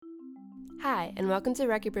Hi, and welcome to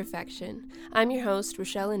Wreck Your Perfection. I'm your host,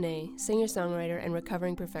 Rochelle Ine, singer-songwriter and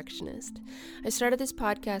recovering perfectionist. I started this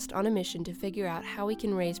podcast on a mission to figure out how we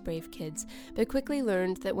can raise brave kids, but quickly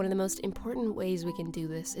learned that one of the most important ways we can do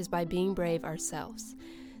this is by being brave ourselves.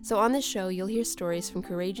 So on this show, you'll hear stories from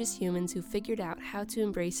courageous humans who figured out how to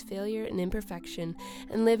embrace failure and imperfection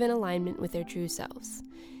and live in alignment with their true selves.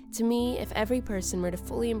 To me, if every person were to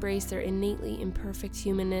fully embrace their innately imperfect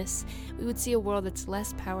humanness, we would see a world that's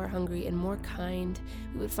less power-hungry and more kind.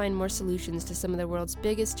 We would find more solutions to some of the world's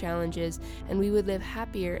biggest challenges, and we would live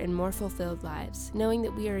happier and more fulfilled lives, knowing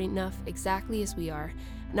that we are enough exactly as we are,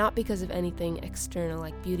 not because of anything external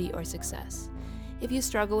like beauty or success. If you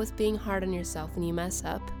struggle with being hard on yourself when you mess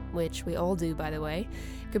up, which we all do, by the way,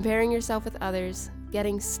 comparing yourself with others,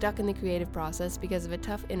 getting stuck in the creative process because of a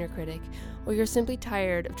tough inner critic, or you're simply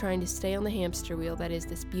tired of trying to stay on the hamster wheel that is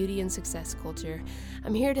this beauty and success culture,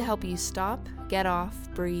 I'm here to help you stop, get off,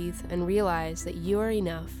 breathe, and realize that you are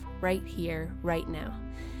enough right here, right now.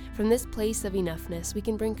 From this place of enoughness, we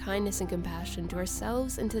can bring kindness and compassion to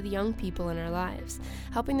ourselves and to the young people in our lives,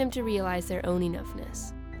 helping them to realize their own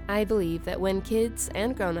enoughness. I believe that when kids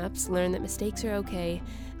and grown-ups learn that mistakes are okay,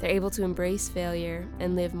 they're able to embrace failure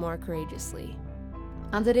and live more courageously.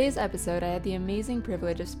 On today's episode, I had the amazing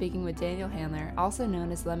privilege of speaking with Daniel Handler, also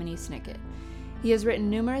known as Lemony Snicket. He has written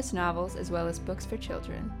numerous novels as well as books for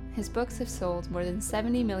children. His books have sold more than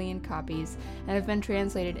 70 million copies and have been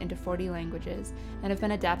translated into 40 languages and have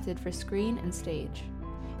been adapted for screen and stage.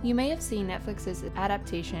 You may have seen Netflix's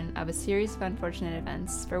adaptation of A Series of Unfortunate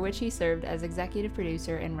Events, for which he served as executive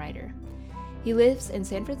producer and writer. He lives in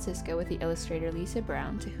San Francisco with the illustrator Lisa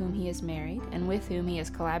Brown, to whom he is married and with whom he has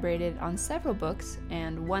collaborated on several books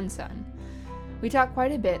and one son. We talk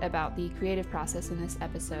quite a bit about the creative process in this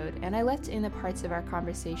episode, and I left in the parts of our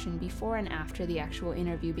conversation before and after the actual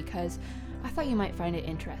interview because I thought you might find it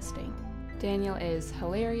interesting. Daniel is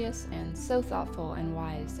hilarious and so thoughtful and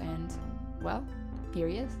wise, and, well, here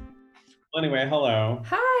he is. Well, anyway, hello.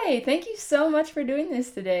 Hi, thank you so much for doing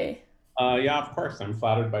this today. Yeah, of course, I'm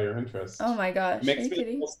flattered by your interest. Oh my It gosh, are makes you me a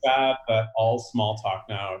kidding? little sad that all small talk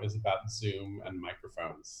now is about Zoom and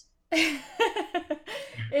microphones.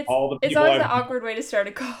 it's All the it's people always an I've, awkward way to start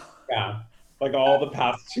a call. yeah, like all the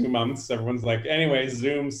past 2 months, everyone's like, anyway,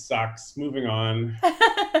 Zoom sucks, moving on.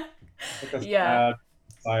 Like a Yeah. sad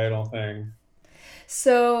societal thing.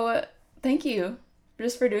 So, thank you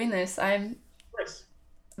just for doing this. I'm Of course.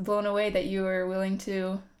 blown away that you were willing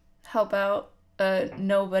to help out a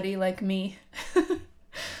nobody like me.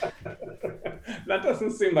 That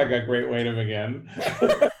doesn't seem like a great way to begin.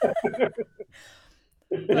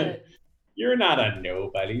 But You're not a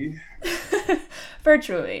nobody.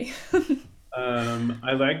 virtually.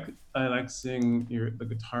 I like seeing the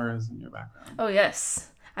guitars in your background. Oh, yes.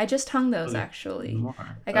 I just hung those Really actually. more.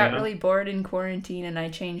 I Oh got yeah. really bored in quarantine and I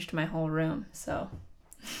changed my whole room. So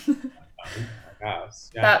I guess.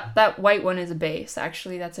 Yeah. that white one is a bass.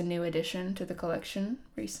 Actually, that's a new addition to the collection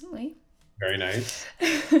recently. Very nice.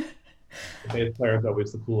 The bass player is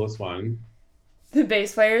always the coolest one. The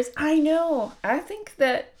bass players. I know. I think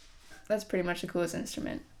that's pretty much the coolest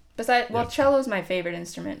instrument. Besides, well, Yeah. cello's my favorite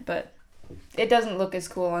instrument, but it doesn't look as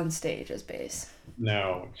cool on stage as bass.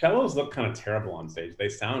 No, cellos look kind of terrible on stage. They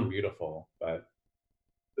sound beautiful, but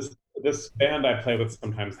this band I play with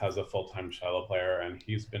sometimes has a full-time cello player, and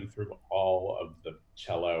he's been through all of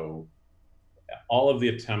the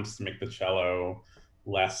attempts to make the cello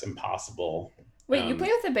less impossible. Wait, you Um, play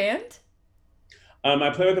with a band? I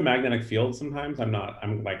play with a magnetic field sometimes. I'm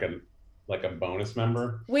like a bonus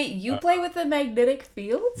member. Wait, you Uh, play with the magnetic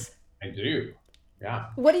fields? I do. Yeah.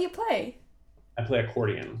 What do you play? I play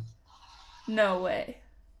accordion. No way.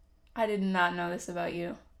 I did not know this about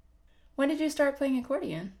you. When did you start playing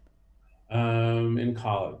accordion? In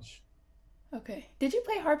college. Okay. Did you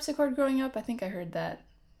play harpsichord growing up? I think I heard that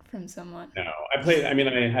from someone. No,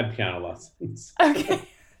 I had piano lessons. Okay.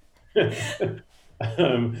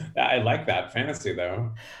 I like that fantasy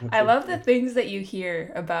though. That's I so love the cool. things that you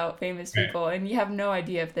hear about famous Right. people and you have no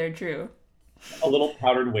idea if they're true. A little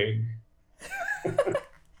powdered wig.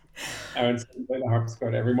 I would play the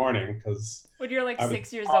harpsichord every morning because When you're like I was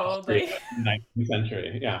 6 years old, probably like in the 19th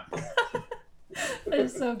century. Yeah.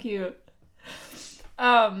 that's so cute.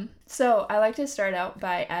 So I like to start out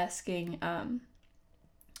by asking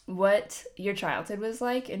what your childhood was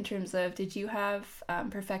like in terms of did you have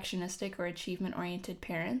perfectionistic or achievement oriented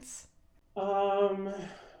parents? Um,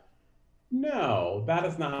 no, that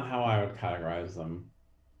is not how I would categorize them.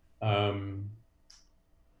 Um,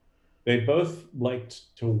 they both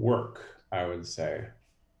liked to work, I would say.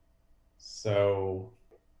 So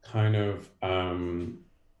kind of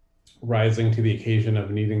rising to the occasion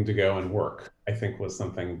of needing to go and work, I think was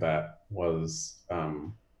something that was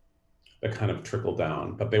that kind of trickled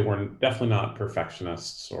down, but they were definitely not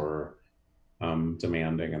perfectionists or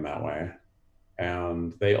demanding in that way.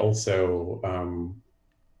 And they also,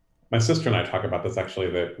 my sister and I talk about this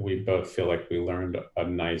actually, that we both feel like we learned a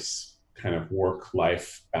nice kind of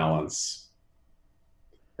work-life balance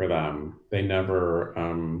for them. They never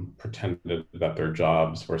pretended that their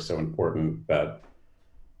jobs were so important that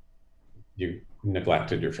you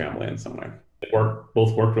neglected your family in some way. They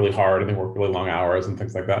both worked really hard and they worked really long hours and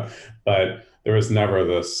things like that. But there was never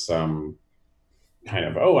this kind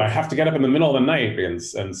of, oh, I have to get up in the middle of the night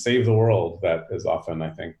and save the world, that is often,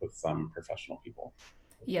 I think, with some professional people.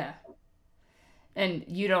 Yeah. And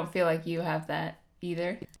you don't feel like you have that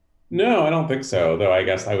either? No, I don't think so, though I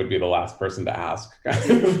guess I would be the last person to ask.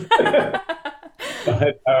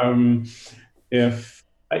 But if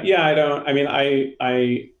yeah, I don't. I mean,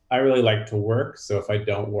 I really like to work. So if I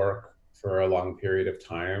don't work for a long period of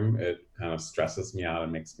time, it kind of stresses me out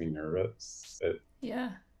and makes me nervous. It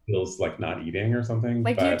Yeah. feels like not eating or something.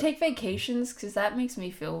 Like, do you But take vacations? Because that makes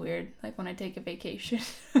me feel weird, like when I take a vacation.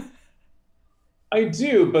 I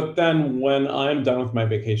do. But then when I'm done with my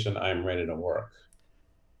vacation, I'm ready to work.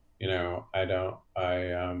 You know, I don't.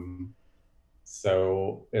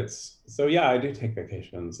 So yeah, I do take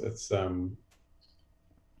vacations.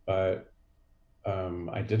 But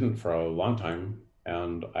I didn't for a long time,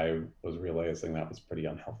 and I was realizing that was pretty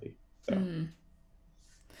unhealthy. So,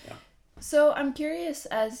 yeah. So I'm curious,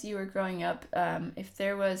 as you were growing up, if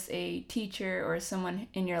there was a teacher or someone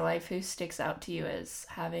in your life who sticks out to you as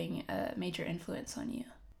having a major influence on you.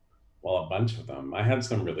 Well, a bunch of them. I had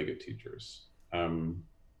some really good teachers.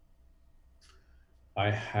 I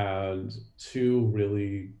had two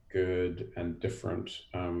really good and different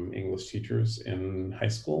English teachers in high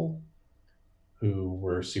school who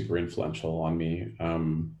were super influential on me.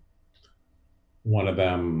 One of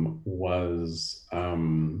them was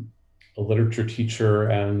a literature teacher,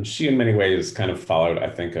 and she, in many ways, kind of followed, I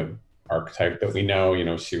think, an archetype that we know. You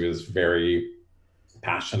know, she was very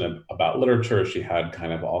passionate about literature. She had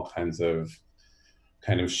kind of all kinds of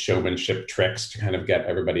kind of showmanship tricks to kind of get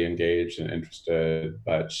everybody engaged and interested,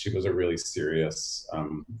 but she was a really serious,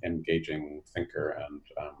 engaging thinker and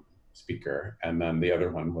speaker. And then the other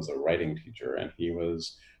one was a writing teacher, and he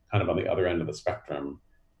was kind of on the other end of the spectrum,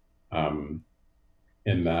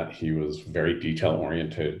 in that he was very detail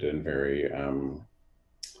oriented and very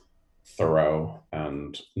thorough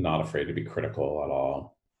and not afraid to be critical at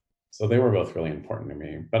all. So they were both really important to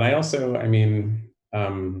me. But I also, I mean,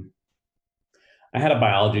 I had a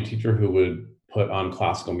biology teacher who would put on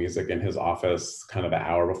classical music in his office kind of an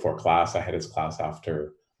hour before class. I had his class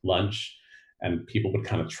after lunch, and people would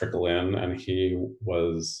kind of trickle in, and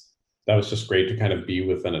that was just great to kind of be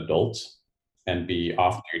with an adult and be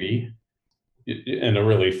off duty in a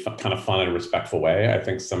really kind of fun and respectful way. I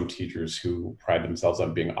think some teachers who pride themselves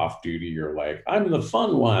on being off duty, you're like, I'm the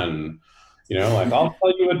fun one, you know, like I'll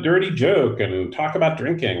tell you a dirty joke and talk about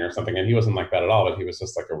drinking or something. And he wasn't like that at all, but he was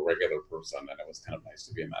just like a regular person. And it was kind of nice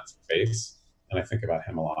to be in that space. And I think about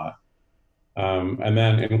him a lot. And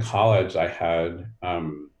then in college, I had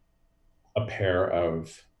a pair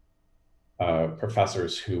of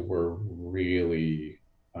professors who were really,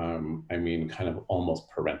 I mean, kind of almost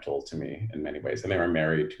parental to me in many ways. And they were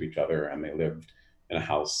married to each other, and they lived in a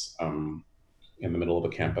house in the middle of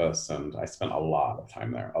the campus. And I spent a lot of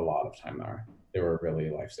time there. They were really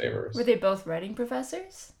lifesavers. Were they both writing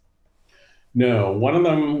professors? No, one of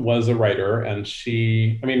them was a writer, and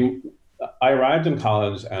I mean, I arrived in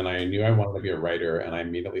college and I knew I wanted to be a writer, and I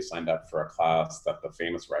immediately signed up for a class that the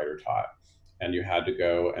famous writer taught. And you had to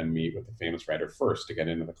go and meet with the famous writer first to get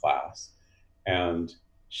into the class. And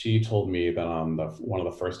she told me that on one of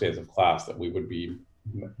the first days of class that we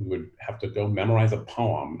would have to go memorize a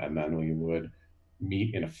poem, and then we would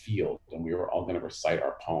meet in a field and we were all going to recite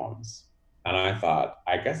our poems. And I thought,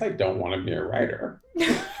 I guess I don't want to be a writer.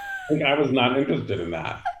 Like, I was not interested in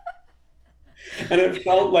that. And it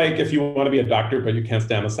felt like if you want to be a doctor but you can't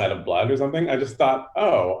stand the sight of blood or something, I just thought,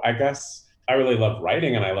 oh, I guess I really love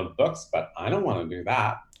writing and I love books, but I don't want to do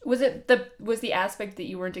that. Was the aspect that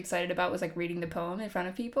you weren't excited about was like reading the poem in front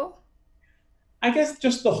of people? I guess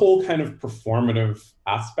just the whole kind of performative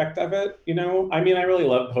aspect of it, you know? I mean, I really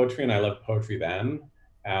love poetry, and I loved poetry then.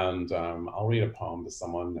 And I'll read a poem to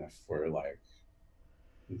someone if we're like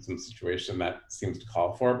in some situation that seems to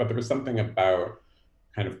call for it. But there was something about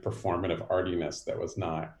kind of performative artiness that was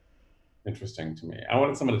not interesting to me. I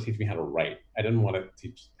wanted someone to teach me how to write. I didn't want to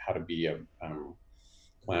teach how to be a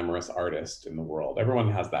glamorous artist in the world.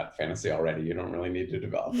 Everyone has that fantasy already. You don't really need to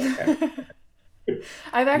develop that.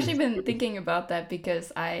 I've actually been thinking about that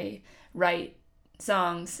because I write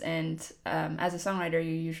songs, and as a songwriter, you're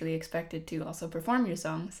usually expected to also perform your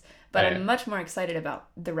songs. But I'm Right. much more excited about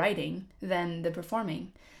the writing than the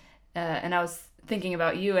performing. And I was thinking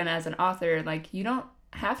about you, and as an author, like you don't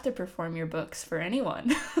have to perform your books for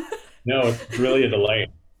anyone. No, it's really a delight.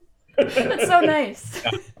 That's so nice.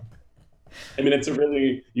 Yeah. I mean, it's a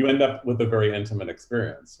really, you end up with a very intimate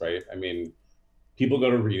experience, right? I mean, people go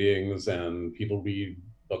to readings and people read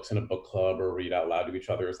books in a book club or read out loud to each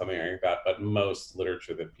other or something like that. But most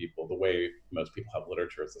literature that people, the way most people have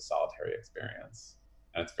literature is a solitary experience.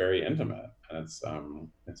 And it's very intimate. And it's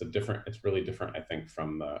really different, I think,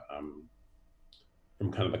 from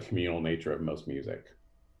kind of the communal nature of most music,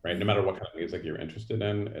 right? No matter what kind of music you're interested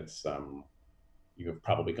in, you have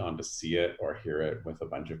probably gone to see it or hear it with a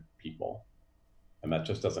bunch of people, and that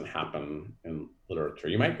just doesn't happen in literature.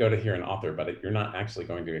 You might go to hear an author, but you're not actually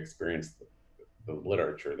going to experience the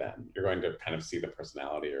literature. Then you're going to kind of see the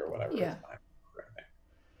personality or whatever is Yeah. behind it.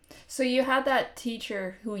 So you had that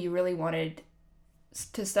teacher who you really wanted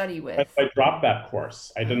to study I, with. I dropped that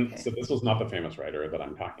course. I didn't. Okay. So this was not the famous writer that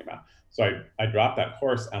I'm talking about. So I dropped that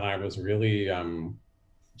course, and I was really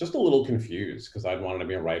just a little confused because I'd wanted to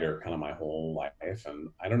be a writer kind of my whole life, and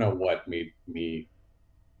I don't know what made me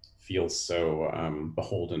feel so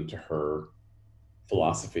beholden to her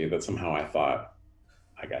philosophy that somehow I thought,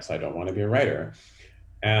 I guess I don't want to be a writer.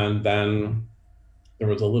 And then there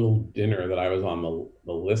was a little dinner that I was on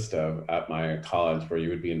the list of at my college where you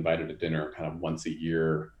would be invited to dinner kind of once a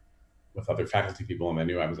year with other faculty people, and they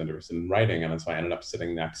knew I was interested in writing. And so I ended up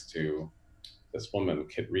sitting next to this woman,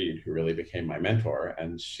 Kit Reed, who really became my mentor.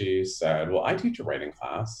 And she said, well, I teach a writing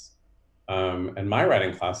class. And my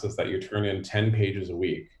writing class is that you turn in 10 pages a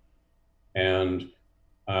week. And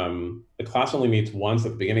the class only meets once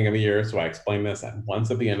at the beginning of the year. So I explained this at once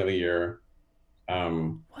at the end of the year.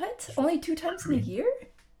 What? Only 2 times in a year?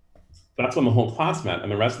 That's when the whole class met.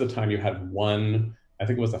 And the rest of the time you had one, I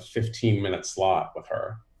think it was a 15-minute slot with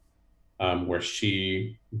her, where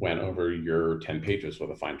she went over your 10 pages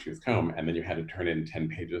with a fine tooth comb. And then you had to turn in 10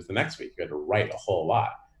 pages the next week. You had to write a whole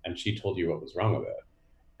lot. And she told you what was wrong with it.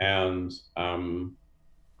 And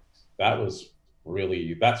that was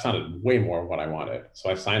that sounded way more what I wanted. So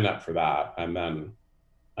I signed up for that. And then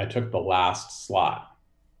I took the last slot,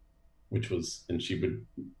 which was, and you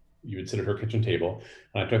would sit at her kitchen table,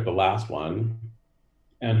 and I took the last one,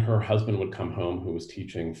 and her husband would come home, who was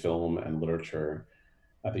teaching film and literature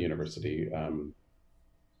at the university.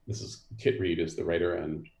 This is Kit Reed is the writer,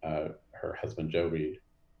 and her husband Joe Reed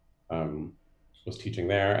was teaching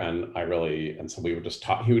there, and so we would just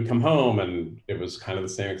talk. He would come home, and it was kind of the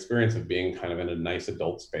same experience of being kind of in a nice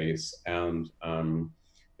adult space. And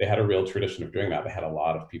they had a real tradition of doing that. They had a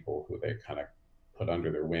lot of people who they kind of put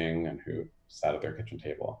under their wing and who sat at their kitchen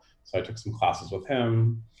table. So I took some classes with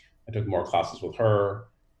him. I took more classes with her,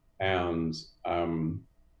 and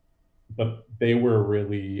but they were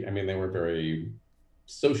really, I mean, they were very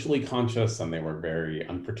socially conscious, and they were very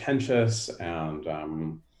unpretentious, and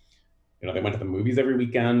they went to the movies every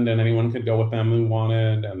weekend, and anyone could go with them who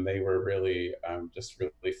wanted, and they were really just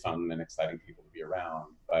really fun and exciting people to be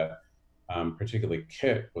around. But particularly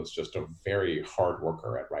Kit was just a very hard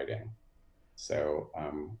worker at writing. So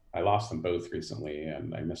I lost them both recently,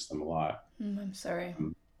 and I miss them a lot. I'm sorry.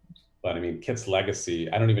 But I mean, Kit's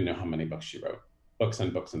legacy, I don't even know how many books she wrote. Books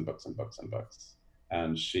and books and books and books and books.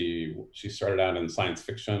 And she started out in science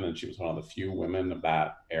fiction, and she was one of the few women of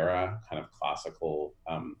that era, kind of classical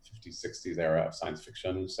 50s, 60s era of science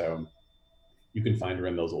fiction. So you can find her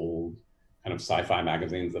in those old kind of sci-fi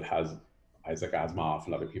magazines that has Isaac Asimov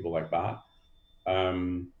and other people like that.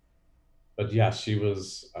 But yeah, she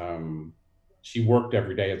worked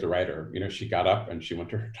every day as a writer. She got up and she went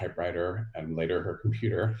to her typewriter and later her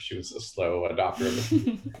computer. She was a slow adopter of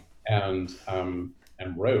the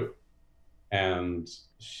and wrote. And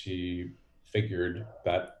she figured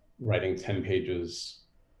that writing 10 pages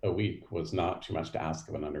a week was not too much to ask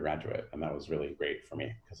of an undergraduate. And that was really great for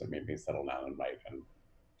me because it made me settle down and write.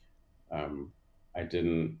 And I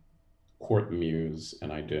didn't court the muse,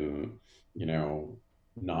 and I didn't,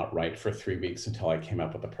 not write for 3 weeks until I came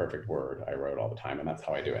up with the perfect word. I wrote all the time, and that's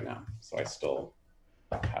how I do it now. So I still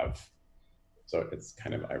have, so it's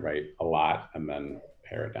kind of, I write a lot and then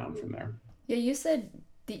pare it down from there. Yeah, you said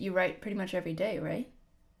that you write pretty much every day, right?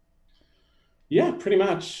 Yeah, pretty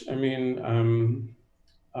much. I mean,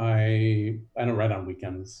 I don't write on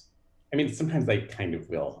weekends. I mean, sometimes I kind of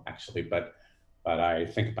will actually, but I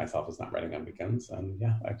think of myself as not writing on weekends. And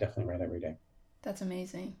yeah, I definitely write every day. That's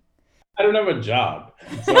amazing. I don't have a job.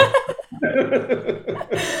 So,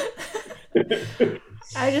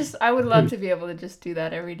 I would love to be able to just do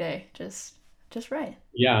that every day. Just write.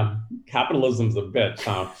 Yeah, capitalism's a bitch,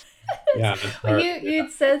 huh? Yeah, it's Well, hard.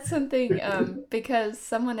 you'd said something because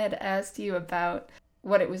someone had asked you about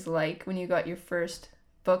what it was like when you got your first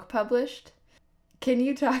book published. Can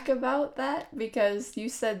you talk about that? Because you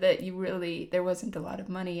said that there wasn't a lot of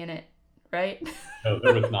money in it, right? No,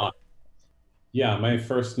 there was not. Yeah, my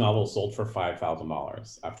first novel sold for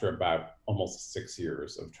 $5,000 after about almost 6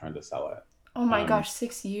 years of trying to sell it. Oh my Um, gosh,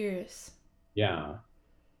 6 years. yeah,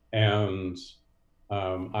 and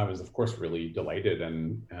I was, of course, really delighted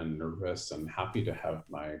and nervous and happy to have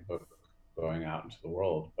my book going out into the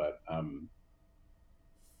world. But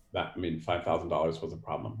that, I mean, $5,000 was a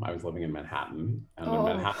problem. I was living in Manhattan, and in Oh.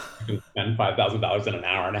 Manhattan, you can spend $5,000 in an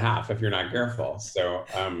hour and a half if you're not careful. So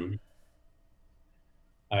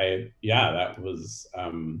that was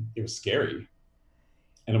it was scary,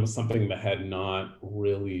 and it was something that had not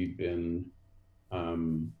really been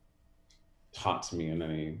um, taught to me in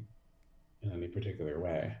any particular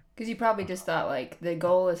way. Because you probably just thought, like, the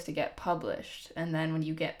goal is to get published, and then when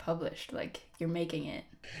you get published, like, you're making it.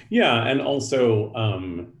 Yeah, and also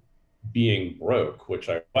being broke, which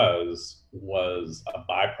I was a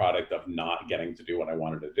byproduct of not getting to do what I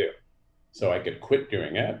wanted to do. So I could quit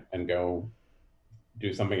doing it and go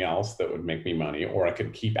do something else that would make me money, or I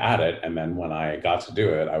could keep at it. And then when I got to do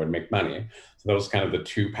it, I would make money. So those kind of the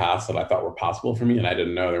two paths that I thought were possible for me. And I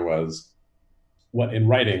didn't know there was what in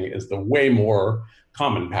writing is the way more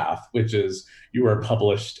common path, which is you are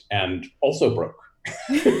published and also broke.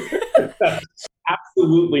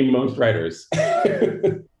 Absolutely most writers.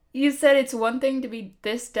 You said it's one thing to be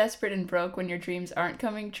this desperate and broke when your dreams aren't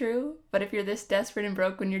coming true, but if you're this desperate and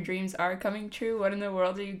broke when your dreams are coming true, what in the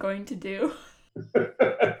world are you going to do?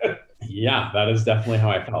 Yeah, that is definitely how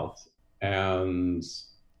I felt. And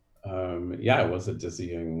yeah, it was a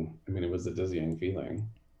dizzying feeling.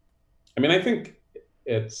 I mean,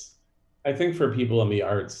 it's, I think for people in the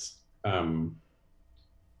arts,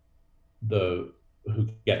 the who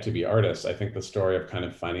get to be artists, I think the story of kind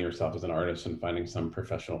of finding yourself as an artist and finding some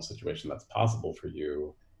professional situation that's possible for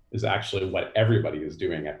you is actually what everybody is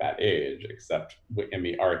doing at that age, except in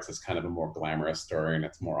the arts, it's kind of a more glamorous story and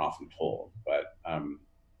it's more often told. But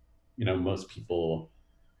most people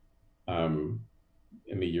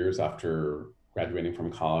in the years after graduating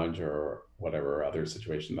from college or whatever other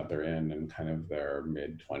situation that they're in kind of their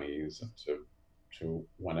mid 20s to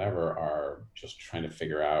whenever are just trying to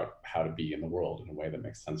figure out how to be in the world in a way that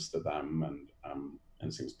makes sense to them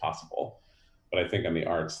and seems possible. But I think in the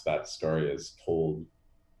arts, that story is told,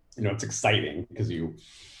 it's exciting because you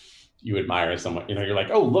admire someone, you're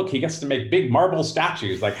like, oh, look, he gets to make big marble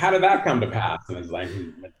statues. Like, how did that come to pass? And it's like,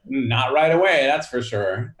 not right away, that's for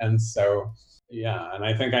sure. And so, yeah, and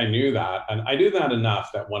I think I knew that. And I knew that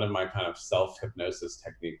enough that one of my kind of self-hypnosis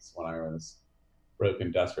techniques when I was broke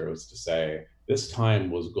and desperate was to say, this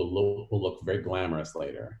time will look very glamorous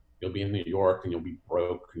later. You'll be in New York and you'll be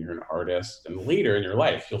broke and you're an artist. And later in your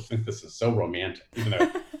life, you'll think this is so romantic, even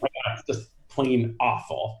though it's just plain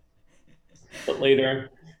awful. But later,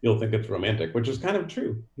 you'll think it's romantic, which is kind of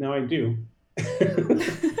true. Now I do.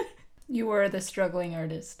 You were the struggling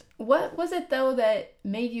artist. What was it, though, that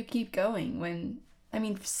made you keep going when,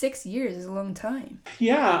 6 years is a long time.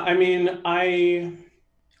 Yeah,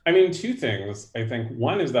 two things. I think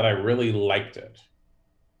one is that I really liked it.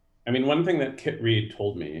 One thing that Kit Reed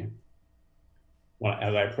told me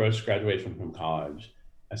as I approached graduation from college,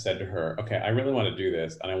 I said to her, okay, I really want to do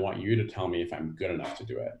this, and I want you to tell me if I'm good enough to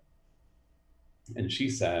do it. And she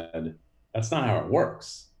said, that's not how it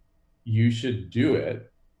works. You should do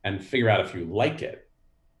it and figure out if you like it.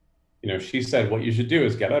 She said, what you should do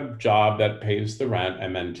is get a job that pays the rent,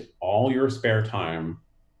 and then all your spare time,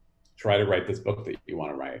 try to write this book that you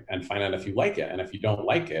want to write and find out if you like it. And if you don't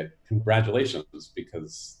like it, congratulations,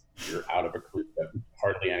 because you're out of a career that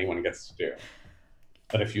hardly anyone gets to do.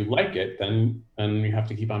 But if you like it, then you have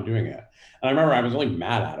to keep on doing it. And I remember I was really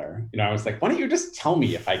mad at her. I was like, why don't you just tell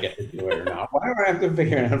me if I get to do it or not? Why do I have to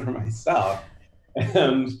figure it out for myself?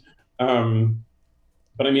 And,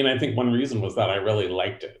 but I think one reason was that I really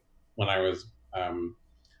liked it. When I was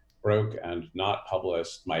broke and not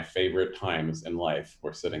published, my favorite times in life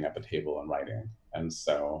were sitting at the table and writing. And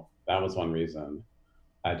so that was one reason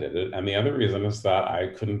I did it. And the other reason is that I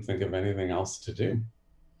couldn't think of anything else to do.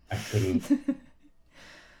 I couldn't,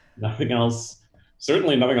 nothing else,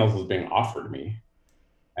 certainly nothing else was being offered me.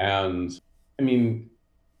 And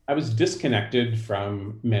I was disconnected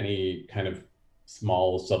from many kind of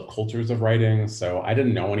small subcultures of writing. So I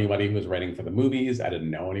didn't know anybody who was writing for the movies. I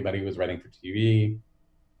didn't know anybody who was writing for TV.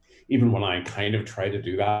 Even when I kind of tried to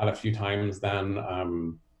do that a few times then,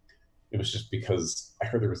 it was just because I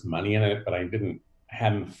heard there was money in it, but I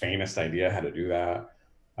hadn't the faintest idea how to do that.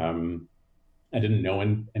 Um, I didn't know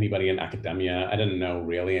anybody in academia. I didn't know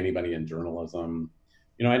really anybody in journalism.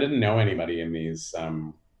 I didn't know anybody in these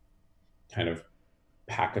kind of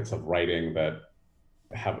packets of writing that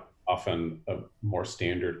have often a more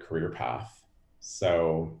standard career path.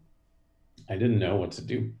 So I didn't know what to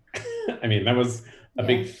do. I mean, that was a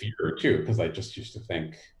big fear too, because I just used to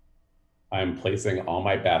think I'm placing all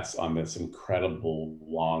my bets on this incredible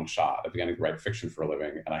long shot of beginning to write fiction for a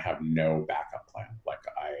living, and I have no backup plan. Like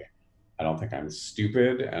I don't think I'm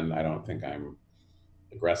stupid, and I don't think I'm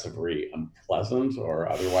aggressively unpleasant or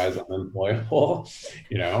otherwise unemployable,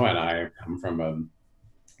 and I come from a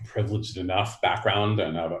privileged enough background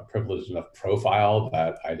and have a privileged enough profile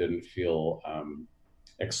that I didn't feel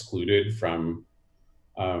excluded from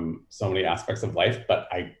so many aspects of life, but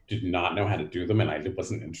I did not know how to do them, and I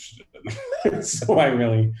wasn't interested in them. So I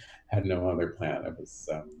really had no other plan. It was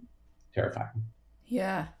terrifying.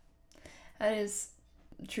 Yeah, that is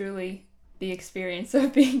truly the experience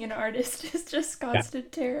of being an artist. Is just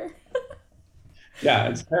constant terror. Yeah,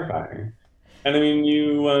 it's terrifying. And I mean,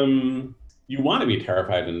 you want to be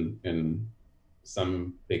terrified in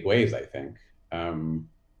some big ways, I think.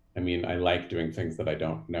 I mean, I like doing things that I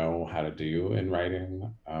don't know how to do in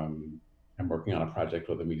writing. I'm working on a project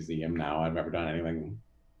with a museum now. I've never done anything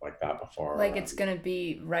like that before. Like it's gonna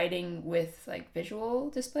be writing with like visual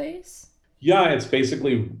displays? Yeah, it's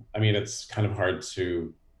basically, I mean, it's kind of hard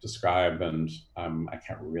to describe, and I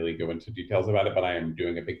can't really go into details about it, but I am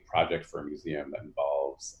doing a big project for a museum that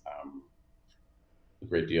involves a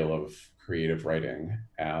great deal of creative writing,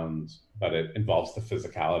 but it involves the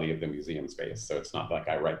physicality of the museum space. So it's not like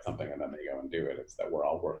I write something and then they go and do it. It's that we're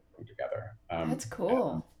all working together. That's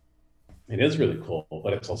cool. It is really cool,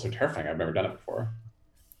 but it's also terrifying. I've never done it before.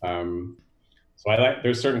 So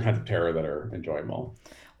there's certain kinds of terror that are enjoyable.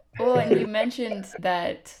 Well, and you mentioned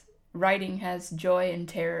that writing has joy and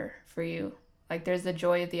terror for you. Like there's the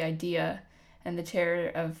joy of the idea and the terror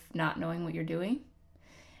of not knowing what you're doing.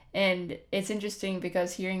 And it's interesting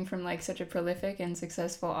because hearing from like such a prolific and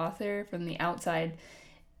successful author from the outside,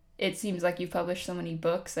 it seems like you've published so many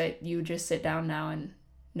books that you just sit down now and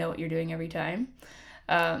know what you're doing every time.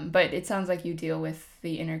 But it sounds like you deal with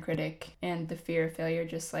the inner critic and the fear of failure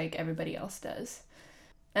just like everybody else does.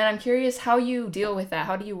 And I'm curious how you deal with that.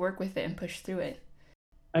 How do you work with it and push through it?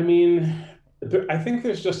 I mean, I think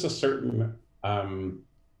there's just a certain kind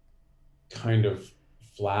of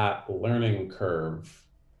flat learning curve,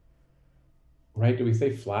 right? Do we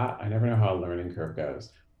say flat? I never know how a learning curve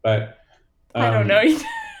goes, but I don't know.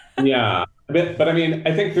 Yeah, but I mean,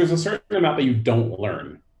 I think there's a certain amount that you don't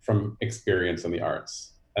learn from experience in the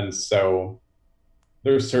arts, and so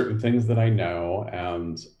there's certain things that I know,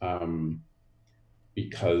 and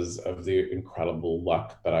because of the incredible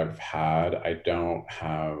luck that I've had, I don't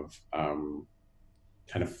have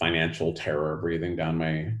kind of financial terror breathing down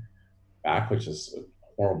my back, which is a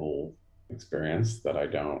horrible experience that I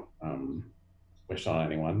don't wish on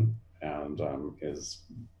anyone, and is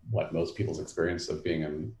what most people's experience of being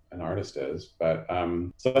an artist is. But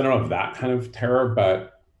so I don't have that kind of terror,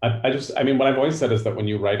 but I mean, what I've always said is that when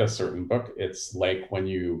you write a certain book, it's like when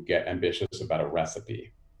you get ambitious about a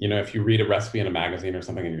recipe. If you read a recipe in a magazine or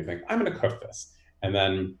something and you think, I'm going to cook this, and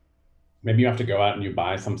then maybe you have to go out and you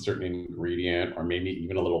buy some certain ingredient or maybe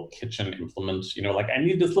even a little kitchen implement, like I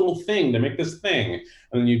need this little thing to make this thing.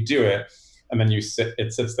 And then you do it. And then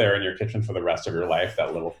it sits there in your kitchen for the rest of your life,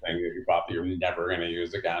 that little thing that you bought that you're never going to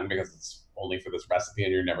use again because it's only for this recipe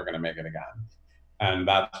and you're never going to make it again. And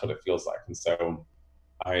that's what it feels like. And so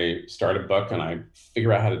I start a book and I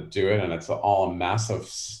figure out how to do it, and it's all a mess of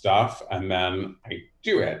stuff. And then I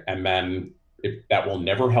do it. And then that will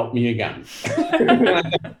never help me again.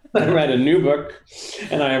 I read a new book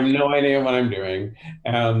and I have no idea what I'm doing.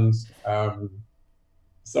 And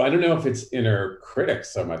so I don't know if it's inner critic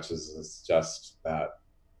so much as it's just that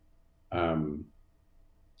I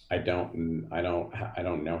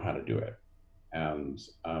don't know how to do it. And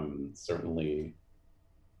certainly,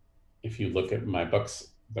 if you look at my books,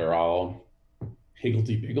 they're all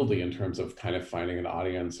higgledy-piggledy in terms of kind of finding an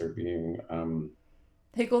audience or being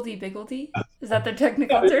higgledy-piggledy? Is that the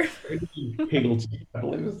technical term? Higgledy, I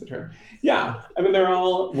believe is the term. Yeah, I mean, they're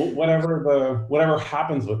all whatever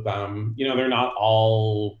happens with them. They're not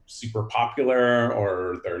all super popular,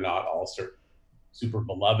 or they're not all super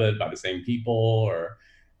beloved by the same people, or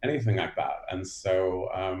anything like that. And so,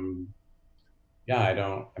 yeah, I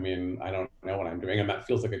don't know what I'm doing, and that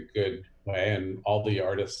feels like a good way. And all the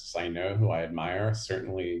artists I know who I admire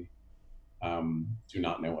certainly do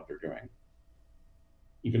not know what they're doing,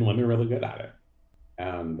 even when they're really good at it.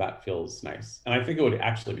 And that feels nice. And I think it would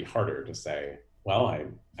actually be harder to say, well, I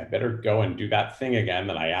better go and do that thing again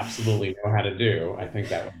that I absolutely know how to do. I think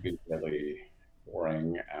that would be really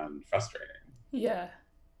boring and frustrating. Yeah.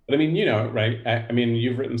 But I mean, right? I mean,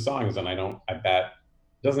 you've written songs, and I bet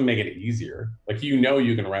it doesn't make it easier. Like, you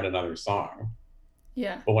can write another song.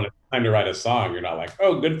 Yeah. But when it's time to write a song, you're not like,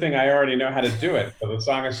 oh, good thing I already know how to do it. So the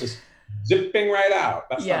song is just zipping right out.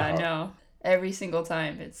 That's not Yeah, how. no. Every single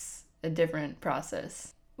time it's a different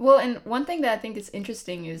process. Well, and one thing that I think is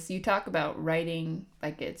interesting is you talk about writing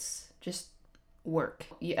like it's just work.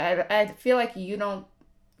 I feel like you don't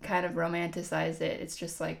kind of romanticize it. It's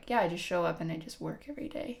just like, yeah, I just show up and I just work every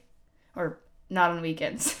day. Or not on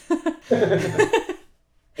weekends.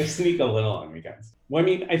 I sneak a little on weekends. Well, I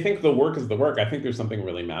mean, I think the work is the work. I think there's something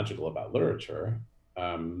really magical about literature,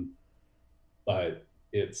 but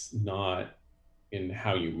it's not in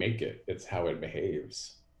how you make it, it's how it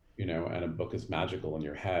behaves. And a book is magical in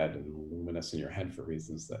your head and luminous in your head for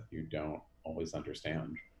reasons that you don't always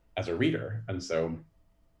understand as a reader. And so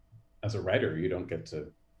as a writer, you don't get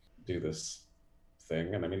to do this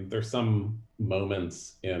thing. And I mean, there's some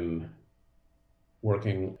moments in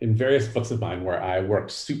working in various books of mine where I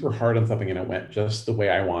worked super hard on something and it went just the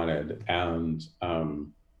way I wanted. And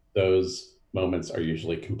those moments are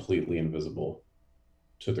usually completely invisible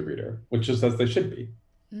to the reader, which is as they should be.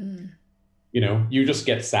 You just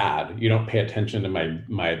get sad. You don't pay attention to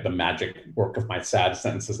the magic work of my sad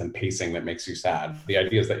sentences and pacing that makes you sad. The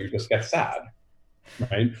idea is that you just get sad,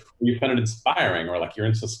 right? You find it inspiring, or like you're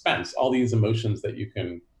in suspense. All these emotions that you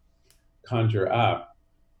can conjure up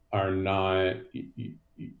are not.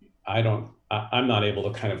 I'm not able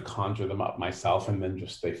to kind of conjure them up myself, and then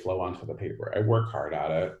just they flow onto the paper. I work hard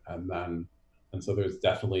at it, and so there's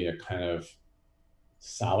definitely a kind of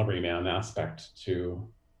salaryman aspect to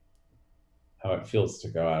how it feels to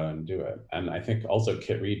go out and do it. And I think also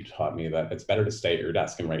Kit Reed taught me that it's better to stay at your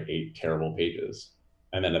desk and write 8 terrible pages.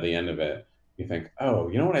 And then at the end of it, you think, oh,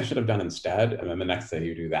 you know what I should have done instead? And then the next day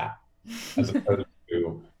you do that. As opposed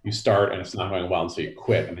to you start and it's not going well, and so you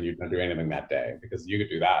quit and then you don't do anything that day, because you could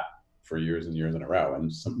do that for years and years in a row.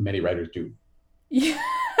 And many writers do. Yeah.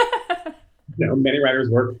 Many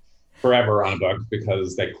writers work forever on a book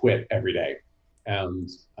because they quit every day. And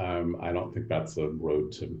I don't think that's a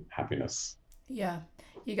road to happiness. Yeah,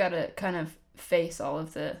 you gotta kind of face all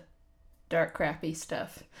of the dark, crappy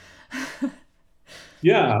stuff.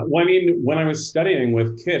 Yeah, well, I mean, when I was studying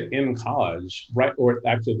with Kit in college, or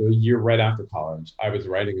actually the year right after college, I was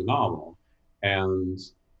writing a novel. And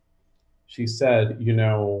she said,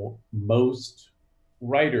 most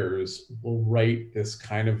writers will write this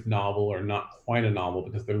kind of novel, or not quite a novel,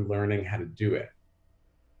 because they're learning how to do it.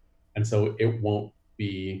 And so it won't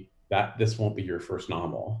be that, this won't be your first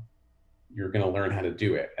novel. You're going to learn how to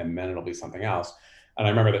do it, and then it'll be something else. And I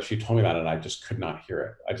remember that she told me that, and I just could not hear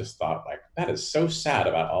it. I just thought, like, that is so sad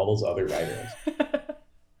about all those other writers.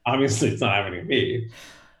 Obviously, it's not happening to me.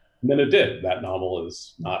 And then it did. That novel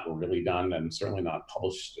is not really done, and certainly not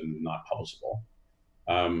published and not publishable.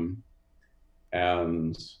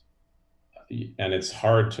 And it's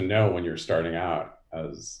hard to know when you're starting out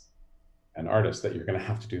as an artist that you're going to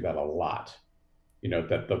have to do that a lot.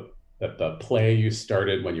 That the play you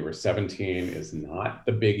started when you were 17 is not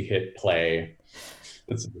the big hit play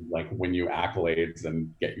that's like win you accolades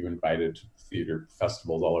and get you invited to theater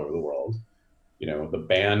festivals all over the world. The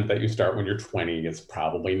band that you start when you're 20 is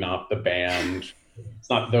probably not the band. It's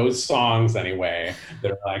not those songs anyway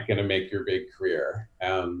that are like going to make your big career.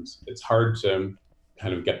 And it's hard to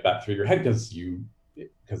kind of get that through your head, because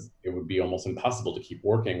it would be almost impossible to keep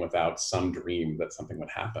working without some dream that something would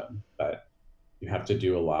happen. But you have to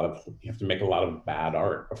make a lot of bad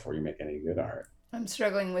art before you make any good art. I'm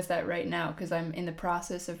struggling with that right now because I'm in the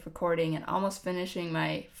process of recording and almost finishing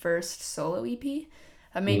my first solo EP.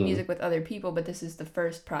 I made music with other people, but this is the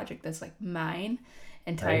first project that's like mine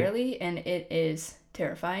entirely, right. And it is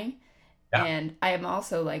terrifying. Yeah. And I am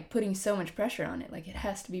also like putting so much pressure on it. Like, it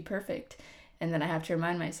has to be perfect. And then I have to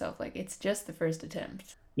remind myself, like, it's just the first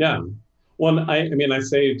attempt. Yeah. Well, I mean, I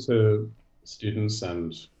say to students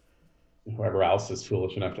and whoever else is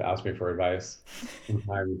foolish enough to ask me for advice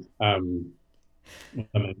sometimes,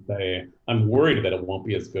 when I say, I'm worried that it won't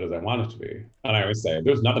be as good as I want it to be. And I always say,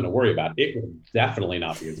 there's nothing to worry about. It will definitely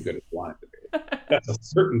not be as good as you want it to be. That's a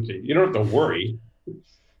certainty. You don't have to worry.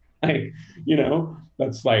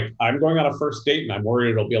 That's like, I'm going on a first date and I'm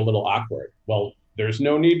worried it'll be a little awkward. Well, there's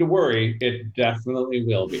no need to worry. It definitely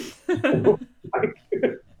will be. I'm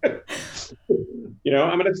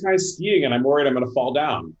going to try skiing and I'm worried I'm going to fall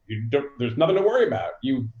down. There's nothing to worry about.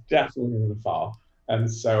 You definitely are going to fall.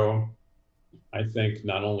 And so I think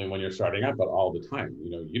not only when you're starting out, but all the time.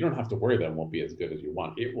 You don't have to worry that it won't be as good as you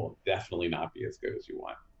want. It will definitely not be as good as you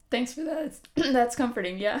want. Thanks for that. That's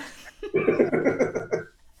comforting. Yeah.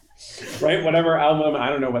 Right? Whatever album, I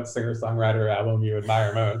don't know what singer-songwriter album you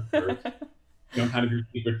admire most, or kind of your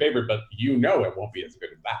secret favorite, but it won't be as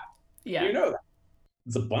good as that. Yeah. You know that.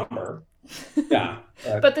 It's a bummer. Yeah.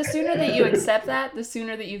 But the sooner that you accept that, the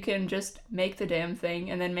sooner that you can just make the damn thing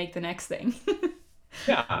and then make the next thing.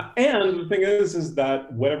 Yeah. And the thing is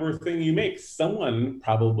that whatever thing you make, someone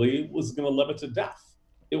probably was going to love it to death.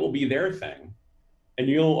 It will be their thing. And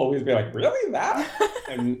you'll always be like, really? That?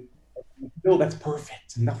 And no, that's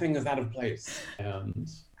perfect. Nothing is out of place. And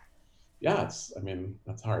yeah, that's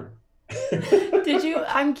hard.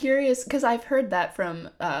 I'm curious, because I've heard that from,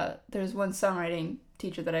 there's one songwriting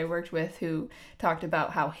teacher that I worked with who talked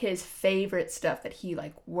about how his favorite stuff that he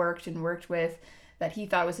like worked with, that he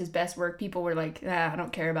thought was his best work, people were like, I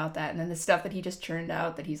don't care about that. And then the stuff that he just churned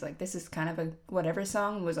out that he's like, this is kind of a whatever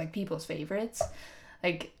song, was like people's favorites.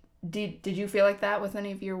 Like, did you feel like that with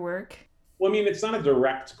any of your work? Well, it's not a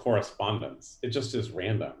direct correspondence. It just is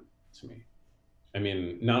random to me.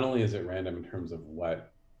 Not only is it random in terms of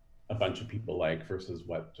what a bunch of people like versus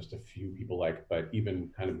what just a few people like, but even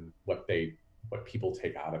kind of what people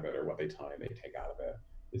take out of it, or what they tell me they take out of it,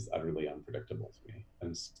 is utterly unpredictable to me.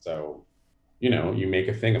 And so, you make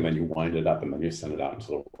a thing and then you wind it up and then you send it out into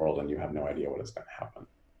the world and you have no idea what is going to happen.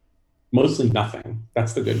 Mostly nothing.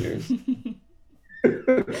 That's the good news.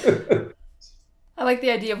 I like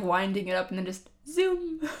the idea of winding it up and then just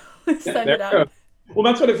zoom, send it out. Well,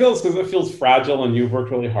 that's what it feels, because it feels fragile and you've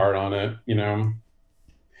worked really hard on it,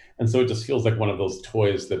 And so it just feels like one of those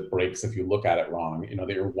toys that breaks if you look at it wrong, that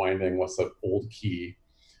you're winding what's an old key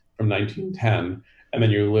from 1910, and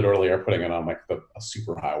then you literally are putting it on like a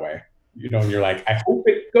superhighway, and you're like, I hope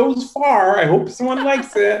it goes far. I hope someone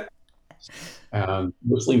likes it.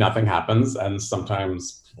 Mostly nothing happens, and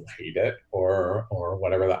sometimes people hate it or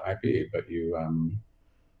whatever that might be, but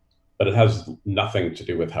it has nothing to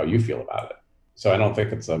do with how you feel about it. So I don't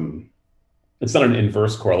think it's not an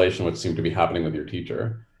inverse correlation, which seemed to be happening with your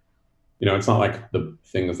teacher. It's not like the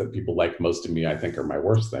things that people like most of me, I think, are my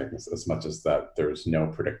worst things, as much as that there's no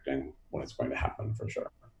predicting when it's going to happen, for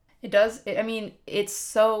sure. It does.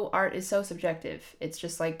 Art is so subjective. It's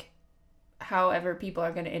just like, however people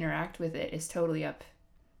are going to interact with it is totally up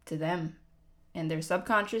to them and their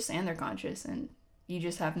subconscious and their conscious, and you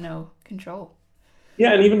just have no control.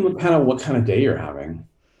 Yeah, and even with what kind of day you're having,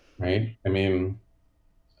 right?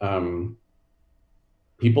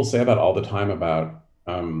 People say that all the time about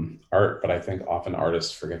art, but I think often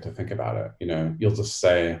artists forget to think about it. You'll just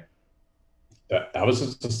say that was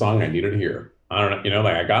just a song I needed to hear. I don't know,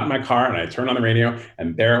 like I got in my car and I turned on the radio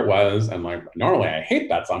and there it was. And like, normally I hate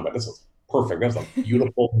that song, but this was perfect. That was a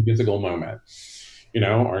beautiful musical moment,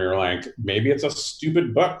 or you're like, maybe it's a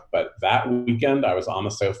stupid book, but that weekend I was on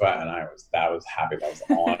the sofa and that was happy. That was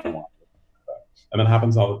all I wanted. And that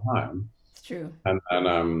happens all the time. It's true. And then,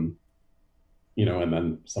 and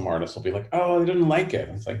then some artists will be like, oh, I didn't like it.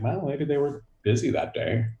 And it's like, well, maybe they were busy that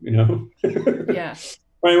day, Yeah.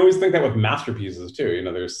 I always think that with masterpieces too.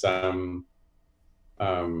 There's some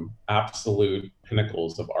absolute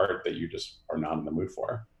pinnacles of art that you just are not in the mood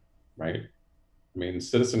for, right?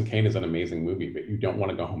 Citizen Kane is an amazing movie, but you don't want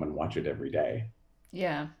to go home and watch it every day.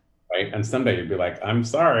 Yeah. Right? And someday you'd be like, I'm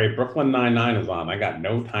sorry, Brooklyn Nine-Nine is on. I got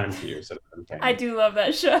no time for you, Citizen Kane. I do love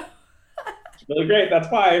that show. It's really great. That's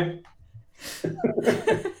why.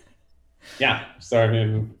 Yeah. So,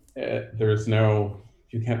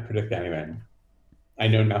 you can't predict anything. I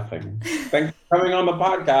know nothing. Thanks for coming on the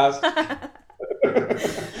podcast.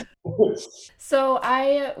 So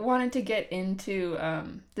I wanted to get into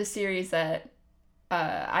the series that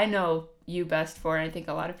I know you best for, and I think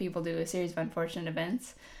a lot of people do, a series of unfortunate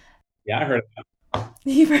events. Yeah, I heard of that.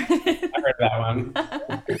 You've heard it? I heard that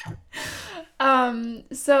one.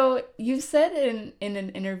 So you said in an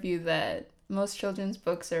interview that most children's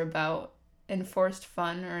books are about enforced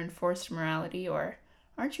fun or enforced morality, or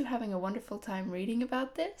aren't you having a wonderful time reading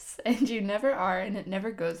about this? And you never are, and it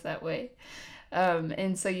never goes that way.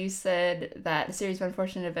 And so you said that a series of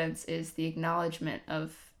unfortunate events is the acknowledgement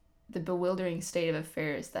of the bewildering state of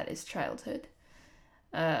affairs that is childhood.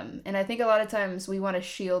 And I think a lot of times we want to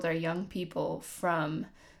shield our young people from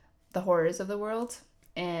the horrors of the world.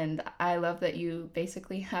 And I love that you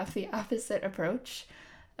basically have the opposite approach.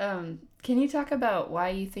 Can you talk about why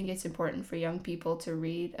you think it's important for young people to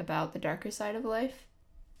read about the darker side of life?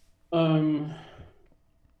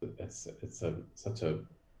 It's such a,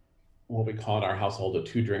 what we call in our household, a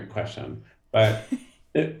 2-drink question. But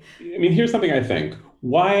here's something I think.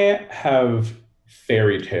 Why have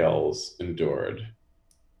fairy tales endured,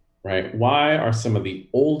 right? Why are some of the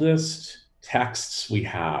oldest texts we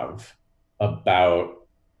have about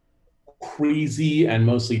crazy and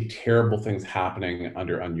mostly terrible things happening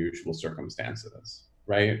under unusual circumstances,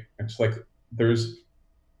 right? It's like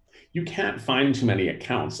you can't find too many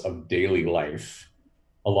accounts of daily life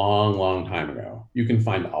a long, long time ago. You can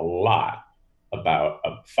find a lot about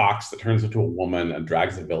a fox that turns into a woman and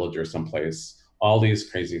drags a villager someplace, all these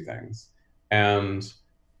crazy things. And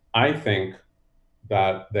I think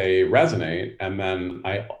that they resonate. And then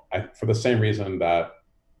for the same reason that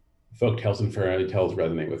folk tales and fairy tales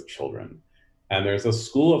resonate with children. And there's a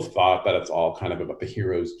school of thought that it's all kind of about the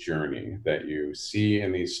hero's journey that you see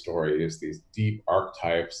in these stories, these deep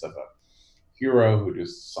archetypes of a hero who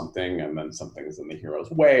does something and then something is in the hero's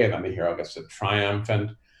way and then the hero gets to triumph.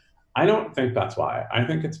 And I don't think that's why. I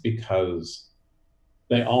think it's because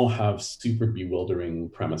they all have super bewildering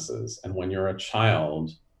premises. And when you're a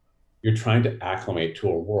child, you're trying to acclimate to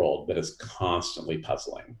a world that is constantly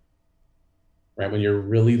puzzling, right? When you're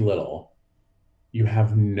really little, you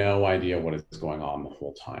have no idea what is going on the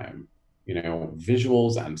whole time. You know,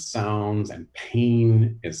 visuals and sounds and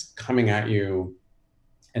pain is coming at you,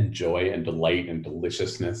 and joy and delight and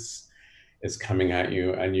deliciousness is coming at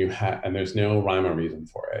you, and there's no rhyme or reason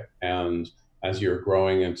for it. And as you're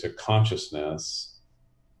growing into consciousness,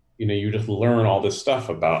 you know, you just learn all this stuff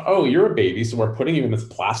about, oh, you're a baby, so we're putting you in this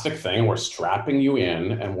plastic thing, we're strapping you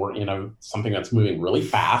in, and we're in something that's moving really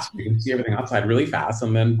fast. You can see everything outside really fast,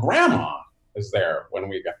 and then grandma is there when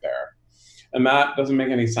we get there. And that doesn't make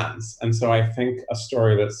any sense. And so I think a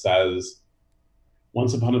story that says,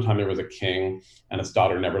 once upon a time there was a king and his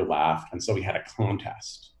daughter never laughed, and so he had a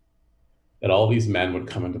contest that all these men would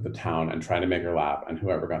come into the town and try to make her laugh, and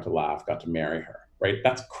whoever got to laugh got to marry her, right?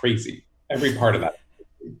 That's crazy. Every part of that.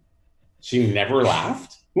 She never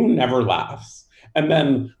laughed? Who never laughs? And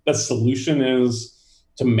then the solution is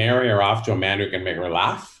to marry her off to a man who can make her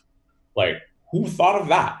laugh? Like, who thought of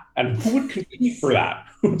that? And who would compete for that?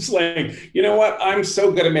 Who's like, you know what? I'm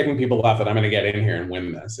so good at making people laugh that I'm going to get in here and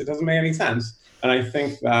win this. It doesn't make any sense. And I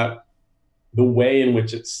think that the way in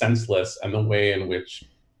which it's senseless and the way in which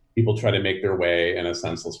people try to make their way in a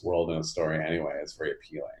senseless world in a story anyway is very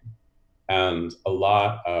appealing. And a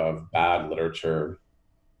lot of bad literature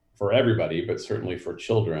for everybody, but certainly for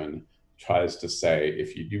children, tries to say,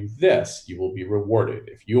 if you do this, you will be rewarded.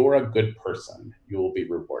 If you're a good person, you will be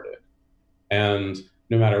rewarded. And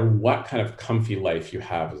no matter what kind of comfy life you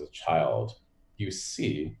have as a child, you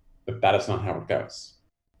see that that is not how it goes.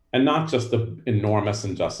 And not just the enormous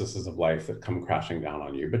injustices of life that come crashing down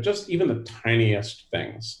on you, but just even the tiniest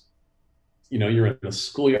things. You know, you're in the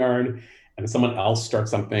schoolyard and someone else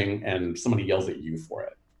starts something and somebody yells at you for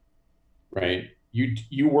it, right?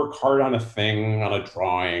 You work hard on a thing, on a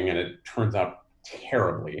drawing, and it turns out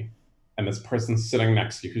terribly. And this person sitting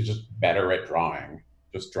next to you who's just better at drawing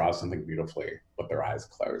just draws something beautifully with their eyes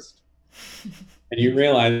closed. And you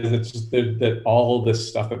realize it's just that all this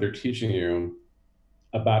stuff that they're teaching you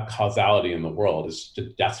about causality in the world is just a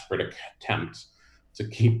desperate attempt to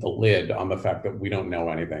keep the lid on the fact that we don't know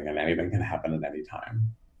anything and anything can happen at any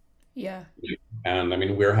time. Yeah. And I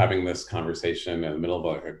mean, we're having this conversation in the middle of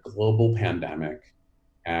like a global pandemic,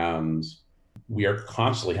 and we are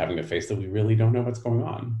constantly having to face that we really don't know what's going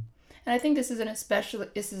on. And I think this is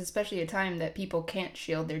especially a time that people can't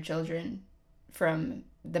shield their children from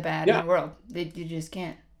the bad in the world. You just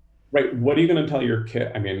can't. Right. What are you going to tell your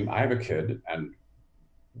kid? I mean, I have a kid, and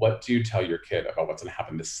what do you tell your kid about what's going to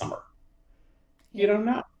happen this summer? You don't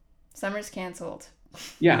know. Summer's canceled.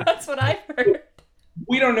 Yeah. That's what I've heard.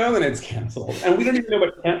 We don't know that it's canceled, and we don't even know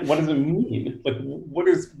what does it mean. Like,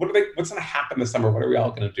 what's going to happen this summer? What are we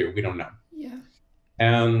all going to do? We don't know. Yeah.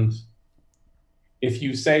 And if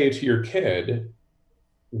you say to your kid,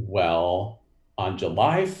 well, on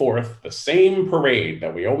July 4th, the same parade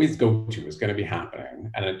that we always go to is going to be happening,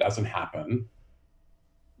 and it doesn't happen,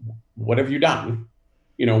 what have you done?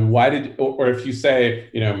 You know, or if you say,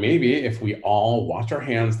 you know, maybe if we all wash our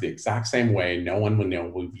hands the exact same way, no one would know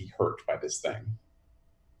we'll be hurt by this thing.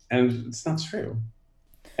 And it's not true.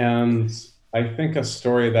 And I think a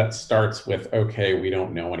story that starts with, okay, we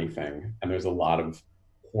don't know anything, and there's a lot of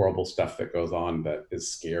horrible stuff that goes on that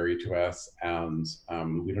is scary to us, and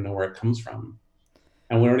we don't know where it comes from.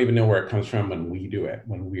 And we don't even know where it comes from when we do it,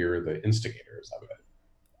 when we're the instigators of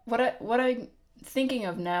it. What I'm thinking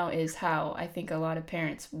of now is how I think a lot of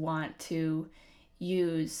parents want to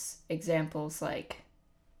use examples like,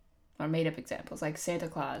 or made up examples like Santa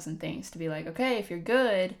Claus and things to be like, okay, if you're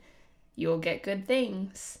good, you'll get good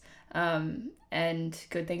things. And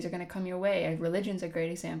good things are going to come your way. Religion's a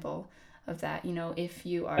great example. of that. If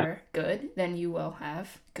you are good, then you will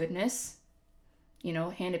have goodness,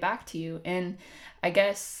 handed back to you. And I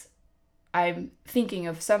guess I'm thinking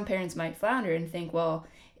of some parents might flounder and think, well,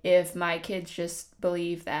 if my kids just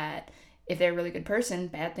believe that if they're a really good person,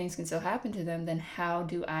 bad things can still happen to them, then how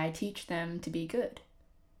do I teach them to be good?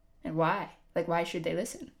 And why? Like, why should they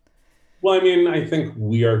listen? Well, I mean, I think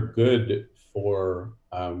we are good for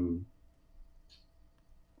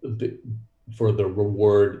the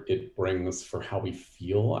reward it brings for how we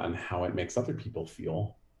feel and how it makes other people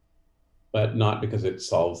feel, but not because it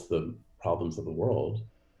solves the problems of the world.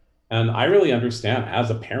 And I really understand,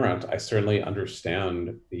 as a parent, I certainly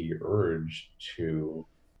understand the urge to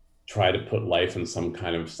try to put life in some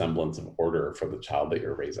kind of semblance of order for the child that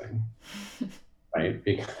you're raising, right?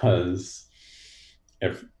 Because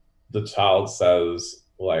if the child says,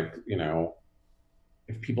 like,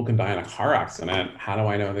 if people can die in a car accident, how do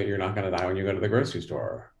I know that you're not going to die when you go to the grocery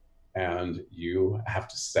store? And you have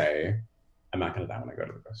to say, I'm not going to die when I go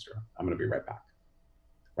to the grocery store. I'm going to be right back,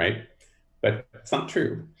 right? But it's not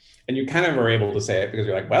true. And you kind of are able to say it because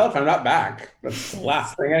you're like, well, if I'm not back, that's the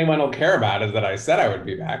last thing anyone will care about is that I said I would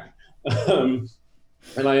be back.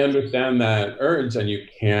 And I understand that urge, and you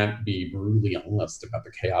can't be brutally honest about the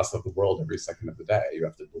chaos of the world every second of the day. You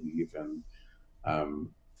have to believe in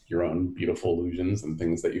your own beautiful illusions and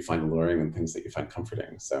things that you find alluring and things that you find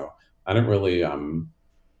comforting. So I don't really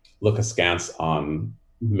look askance on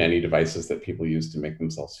many devices that people use to make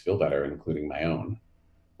themselves feel better, including my own.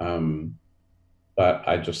 But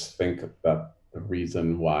I just think that the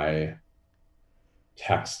reason why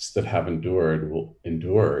texts that have endured will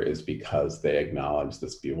endure is because they acknowledge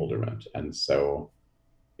this bewilderment. And so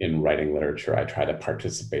in writing literature, I try to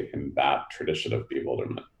participate in that tradition of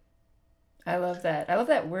bewilderment. I love that. I love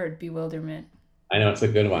that word, bewilderment. I know it's a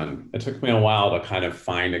good one. It took me a while to kind of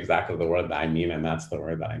find exactly the word that I mean, and that's the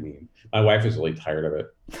word that I mean. My wife is really tired of it.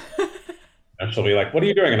 And she'll be like, what are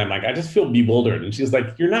you doing? And I'm like, I just feel bewildered. And she's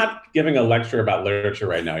like, you're not giving a lecture about literature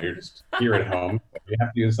right now. You're just here at home. You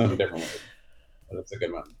have to use something different. But it's a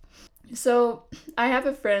good one. So I have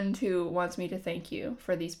a friend who wants me to thank you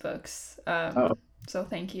for these books. So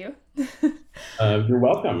thank you. You're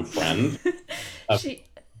welcome, friend.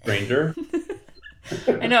 Stranger.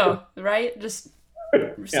 I know, right? Just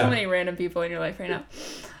so many random people in your life right now.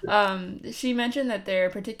 She mentioned that they're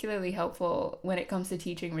particularly helpful when it comes to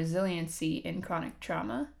teaching resiliency in chronic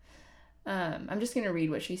trauma. I'm just going to read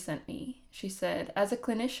what she sent me. She said, as a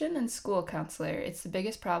clinician and school counselor, it's the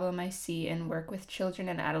biggest problem I see in work with children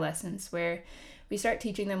and adolescents where we start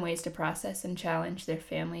teaching them ways to process and challenge their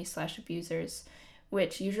family/abusers,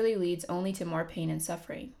 which usually leads only to more pain and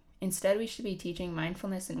suffering. Instead, we should be teaching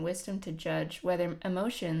mindfulness and wisdom to judge whether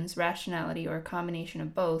emotions, rationality, or a combination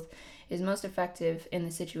of both is most effective in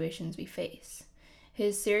the situations we face.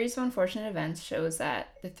 His series of unfortunate events shows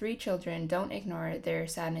that the three children don't ignore their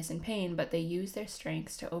sadness and pain, but they use their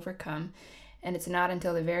strengths to overcome, and it's not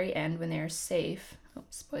until the very end when they are safe,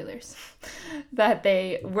 spoilers, that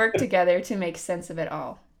they work together to make sense of it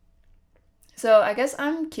all. So I guess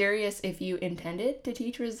I'm curious if you intended to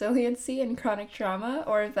teach resiliency in chronic trauma,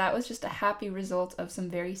 or if that was just a happy result of some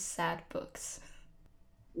very sad books.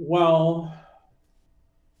 Well,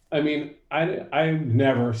 I mean, I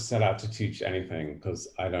never set out to teach anything because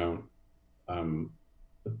I don't,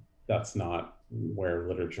 that's not where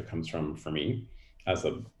literature comes from for me as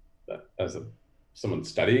a someone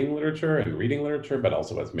studying literature and reading literature, but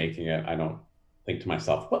also as making it. I don't think to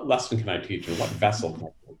myself, what lesson can I teach and what vessel can I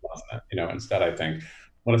put lesson in? Instead I think,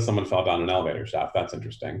 what if someone fell down an elevator shaft? That's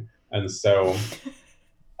interesting. And so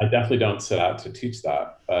I definitely don't set out to teach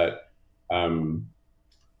that, but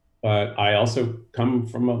I also come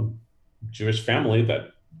from a Jewish family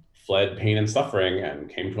that fled pain and suffering and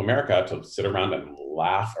came to America to sit around and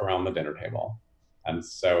laugh around the dinner table. And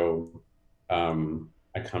so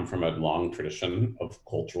I come from a long tradition of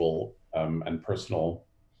cultural and personal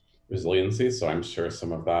resiliency. So I'm sure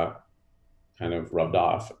some of that kind of rubbed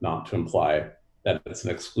off, not to imply that it's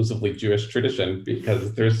an exclusively Jewish tradition,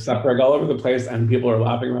 because there's suffering all over the place and people are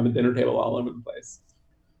laughing around the dinner table all over the place.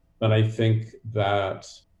 But I think that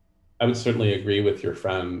I would certainly agree with your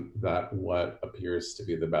friend that what appears to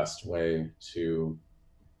be the best way to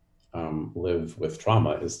live with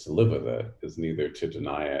trauma is to live with it, is neither to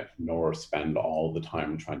deny it nor spend all the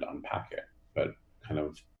time trying to unpack it, but kind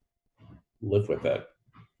of live with it.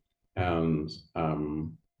 And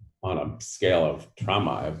on a scale of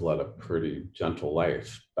trauma, I've led a pretty gentle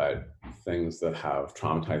life, but things that have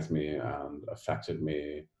traumatized me and affected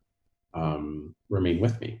me remain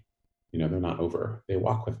with me. They're not over. They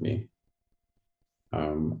walk with me.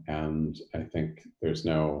 And I think there's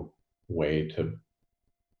no way to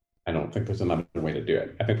I don't think there's another way to do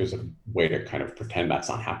it. I think there's a way to kind of pretend that's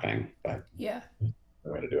not happening, but Yeah.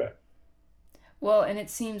 the way to do it. Well, and it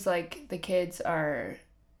seems like the kids are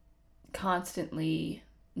constantly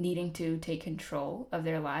needing to take control of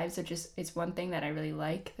their lives, which is it's one thing that I really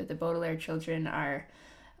like, that the Baudelaire children are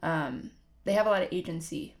they have a lot of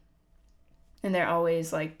agency, and they're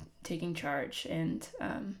always like taking charge. And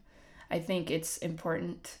I think it's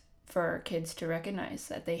important for kids to recognize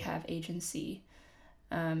that they have agency,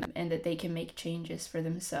 and that they can make changes for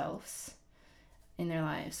themselves in their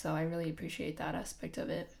lives. So I really appreciate that aspect of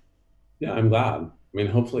it. Yeah, I'm glad. I mean,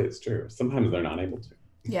 hopefully it's true. Sometimes they're not able to.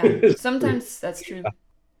 Yeah, It's true. sometimes that's true.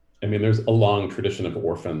 I mean, there's a long tradition of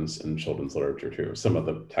orphans in children's literature too. Some of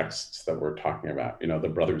the texts that we're talking about, the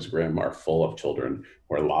Brothers Grimm are full of children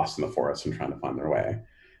who are lost in the forest and trying to find their way.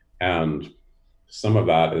 And some of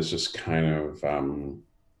that is just kind of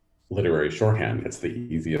literary shorthand. It's the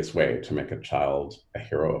easiest way to make a child a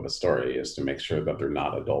hero of a story, is to make sure that they're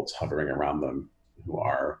not adults hovering around them who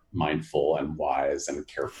are mindful and wise and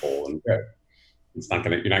careful and good. You're not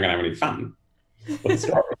gonna have any fun with the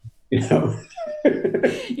story, you know.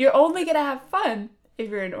 You're only gonna have fun if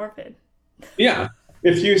you're an orphan. Yeah.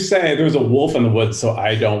 If you say there's a wolf in the woods, so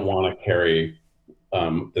I don't want to carry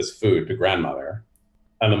this food to grandmother,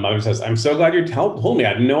 and the mother says, "I'm so glad you told me. I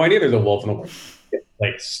had no idea there's a wolf in the woods.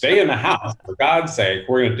 Like, stay in the house, for God's sake.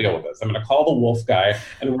 We're going to deal with this. I'm going to call the wolf guy,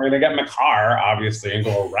 and we're going to get in the car, obviously, and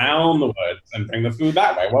go around the woods and bring the food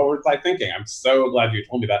that way." What was I thinking? I'm so glad you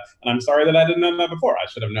told me that, and I'm sorry that I didn't know that before. I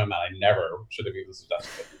should have known that. I never should have even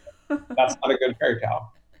suggested it. That's not a good fairy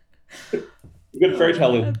tale. A good Oh fairy my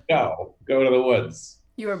tale is god. go to the woods.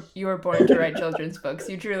 You were born to write children's books.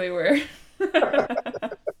 You truly were.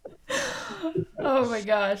 Oh my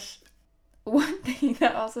gosh. One thing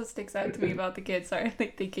that also sticks out to me about the kids, sorry, I'm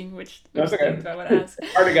like thinking which That's okay. things I want to ask.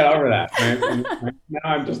 It's hard to get over that, right? And now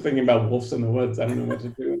I'm just thinking about wolves in the woods. I don't know what to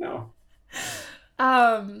do now.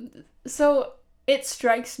 Um, so it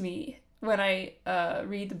strikes me when I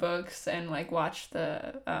read the books and like watch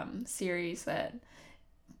the series that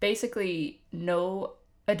basically no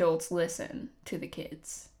adults listen to the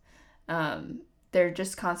kids. They're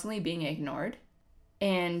just constantly being ignored,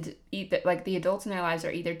 and either like the adults in their lives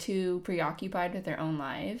are either too preoccupied with their own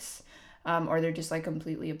lives, or they're just like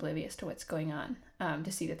completely oblivious to what's going on,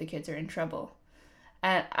 to see that the kids are in trouble.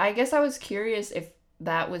 And I guess I was curious if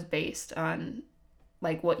that was based on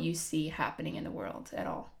like what you see happening in the world at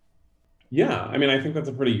all. Yeah, I mean, I think that's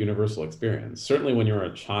a pretty universal experience. Certainly, when you're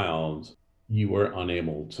a child, you were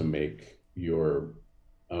unable to make your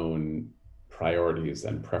own priorities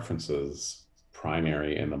and preferences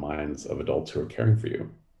primary in the minds of adults who are caring for you.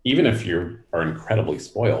 Even if you are incredibly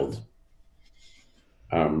spoiled,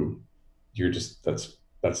 um, you're just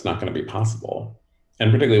that's not going to be possible.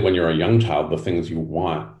 And particularly when you're a young child, the things you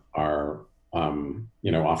want are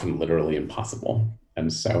often literally impossible.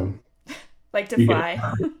 And so Like to you get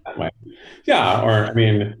fly. that way. Yeah, or I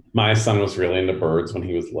mean, my son was really into birds when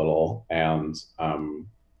he was little, and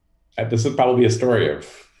this would probably be a story of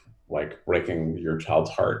like breaking your child's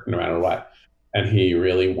heart, no matter what. And he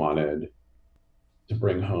really wanted to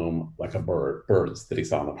bring home like birds that he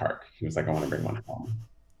saw in the park. He was like, "I want to bring one home."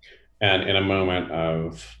 And in a moment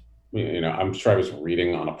of, I'm sure I was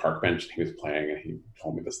reading on a park bench and he was playing and he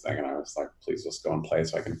told me this thing, and I was like, "Please just go and play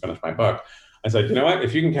so I can finish my book." I said, "You know what?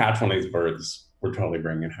 If you can catch one of these birds, we're totally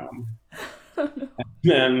bringing it home."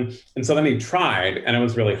 And so then he tried, and it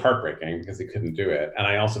was really heartbreaking because he couldn't do it. And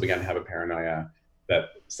I also began to have a paranoia that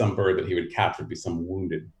some bird that he would catch would be some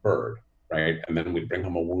wounded bird, right? And then we'd bring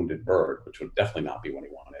home a wounded bird, which would definitely not be what he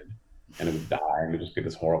wanted, and it would die, and it would just be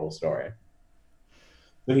this horrible story.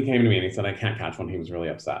 So he came to me and he said, "I can't catch one." He was really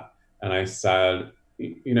upset, and I said,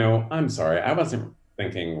 "I'm sorry, I wasn't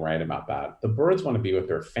thinking right about that. The birds want to be with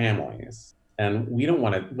their families, and we don't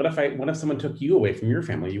want to. What if someone took you away from your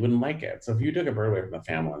family? You wouldn't like it. So if you took a bird away from the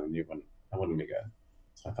family, then that wouldn't be good."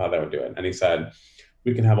 So I thought that would do it. And he said,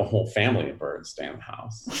 "We can have a whole family of birds stay in the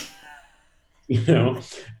house." you know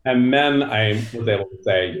and then I was able to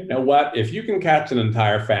say, "You know what, if you can catch an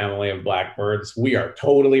entire family of blackbirds, we are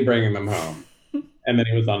totally bringing them home." And then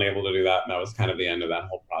he was unable to do that, and that was kind of the end of that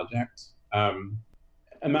whole project.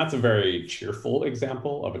 And that's a very cheerful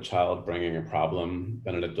example of a child bringing a problem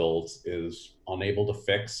that an adult is unable to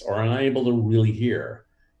fix or unable to really hear.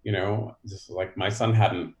 Just like my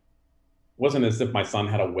son wasn't as if my son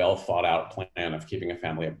had a well thought out plan of keeping a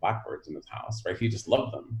family of blackbirds in his house, right? He just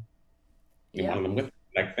loved them. He Yeah. wanted them with him,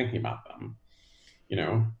 like thinking about them.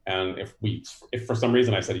 And if for some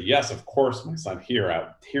reason I said, "Yes, of course, my son,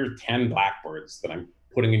 here's 10 blackbirds that I'm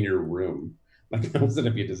putting in your room, Like, that was going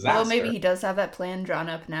to be a disaster. Well, maybe he does have that plan drawn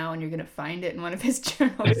up now, and you're going to find it in one of his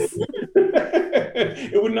journals.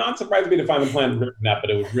 It would not surprise me to find the plan written up, but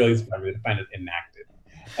it would really surprise me to find it enacted.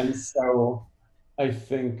 And so I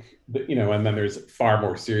think that, and then there's far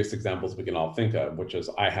more serious examples we can all think of, which is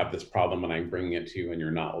I have this problem and I'm bringing it to you and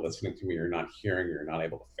you're not listening to me, you're not hearing, you're not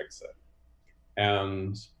able to fix it.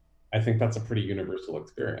 And I think that's a pretty universal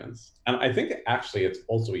experience. And I think actually it's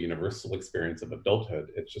also a universal experience of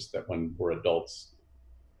adulthood. It's just that when we're adults,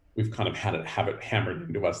 we've kind of have it hammered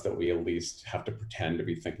into us that we at least have to pretend to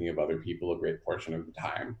be thinking of other people a great portion of the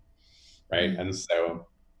time, right? Mm-hmm. And so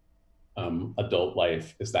adult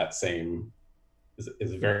life is that same,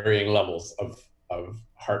 is varying levels of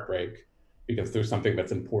heartbreak, because there's something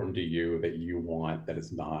that's important to you that you want that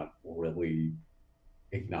is not really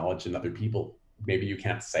acknowledged in other people. Maybe you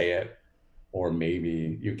can't say it, or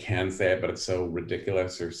maybe you can say it, but it's so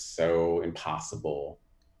ridiculous or so impossible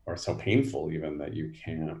or so painful even that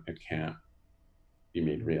it can't be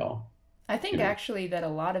made real. I think actually that a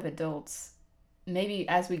lot of adults, maybe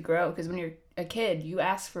as we grow, because when you're a kid, you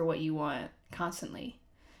ask for what you want constantly.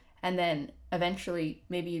 And then eventually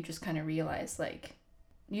maybe you just kind of realize, like,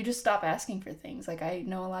 you just stop asking for things. Like, I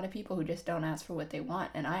know a lot of people who just don't ask for what they want,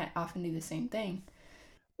 and I often do the same thing.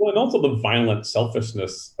 Well, and also the violent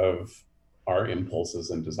selfishness of our impulses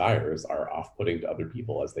and desires are off-putting to other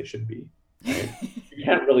people, as they should be. Right? You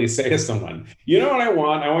can't really say to someone, you know what I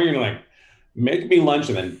want? I want you to, like, make me lunch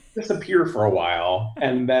and then disappear for a while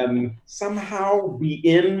and then somehow be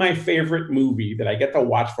in my favorite movie that I get to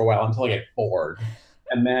watch for a while until I get bored.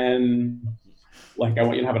 And then, like, I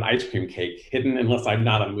want you to have an ice cream cake hidden unless I'm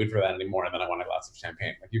not in the mood for that anymore, and then I want a glass of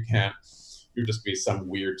champagne. Like, you can't. You'd just be some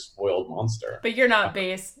weird spoiled monster. But you're not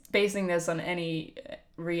basing this on any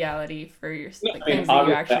reality for your things that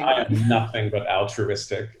you actually want. I have nothing but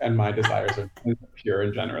altruistic, and my desires are pure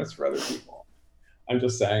and generous for other people. I'm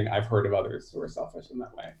just saying I've heard of others who are selfish in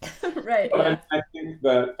that way. Right. But yeah. I think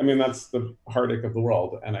that, that's the heartache of the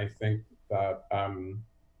world. And I think that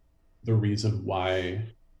the reason why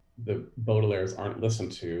the Baudelaires aren't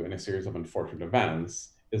listened to in a series of unfortunate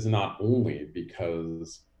events is not only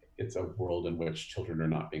because it's a world in which children are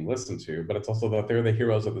not being listened to, but it's also that they're the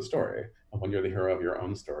heroes of the story. And when you're the hero of your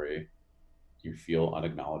own story, you feel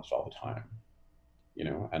unacknowledged all the time.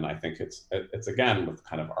 And I think it's again with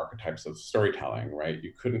kind of archetypes of storytelling, right?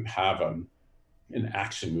 You couldn't have an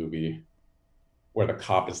action movie where the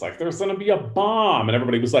cop is like, there's going to be a bomb, and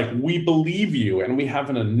everybody was like, we believe you, and we have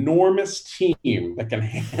an enormous team that can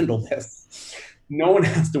handle this. No one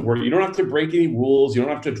has to worry. You don't have to break any rules. You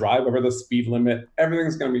don't have to drive over the speed limit.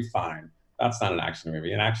 Everything's going to be fine. That's not an action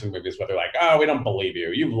movie. An action movie is where they're like, oh, we don't believe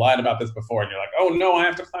you. You've lied about this before. And you're like, oh, no, I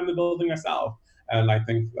have to climb the building myself. And I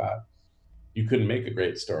think that you couldn't make a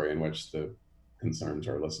great story in which the concerns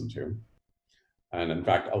are listened to. And in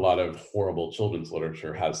fact, a lot of horrible children's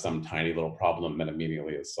literature has some tiny little problem that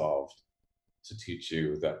immediately is solved to teach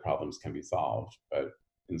you that problems can be solved. But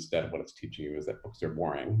instead, what it's teaching you is that books are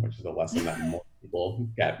boring, which is a lesson that more people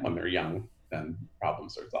get when they're young than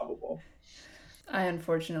problems are solvable. I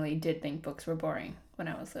unfortunately did think books were boring when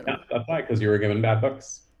I was little. Yeah, that's why, because you were given bad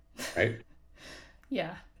books, right?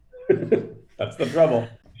 Yeah. That's the trouble.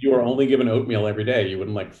 If you were only given oatmeal every day, you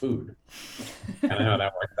wouldn't like food. Kind of how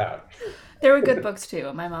that worked out. There were good books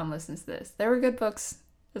too. My mom listens to this. There were good books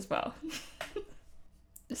as well.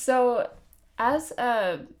 So, as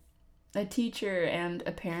a teacher and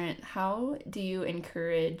a parent, how do you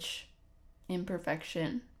encourage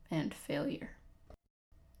imperfection and failure?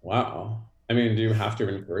 Wow. Do you have to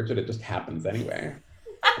encourage it? It just happens anyway.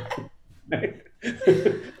 Like,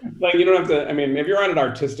 you don't have to, if you're on an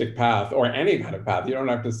artistic path or any kind of path, you don't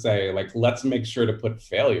have to say, like, let's make sure to put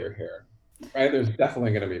failure here, right? There's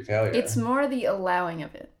definitely going to be failure. It's more the allowing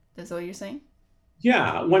of it. Is that what you're saying?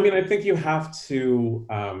 Yeah. Well, I think you have to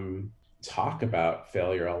talk about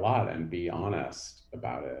failure a lot and be honest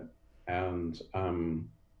about it. And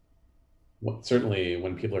certainly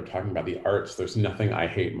when people are talking about the arts, there's nothing I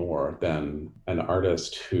hate more than an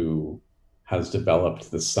artist who has developed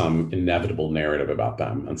some inevitable narrative about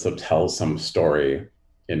them. And so tells some story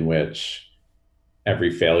in which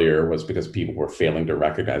every failure was because people were failing to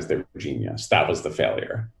recognize their genius. That was the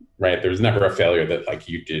failure, right? There's never a failure that, like,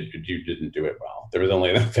 you didn't do it well. There was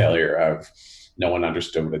only the failure of no one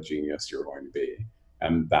understood what a genius you were going to be.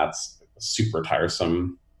 And that's a super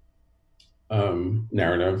tiresome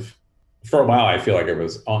narrative. For a while, I feel like it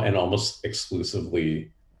was an almost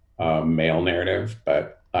exclusively male narrative,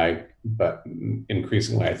 but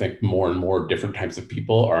increasingly, I think more and more different types of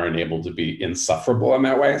people are enabled to be insufferable in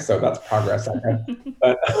that way. So that's progress, I guess.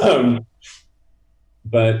 But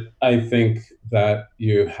But I think that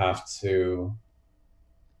you have to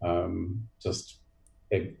just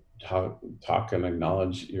talk and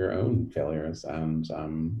acknowledge your own failures. And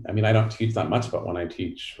I mean, I don't teach that much, but when I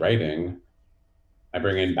teach writing, I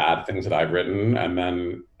bring in bad things that I've written, and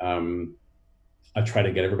then I try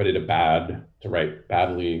to get everybody to write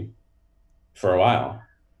badly for a while.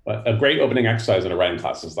 But a great opening exercise in a writing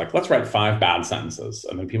class is like, let's write 5 bad sentences.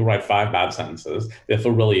 And then people write 5 bad sentences. They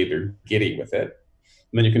feel really either giddy with it.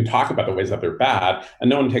 And then you can talk about the ways that they're bad, and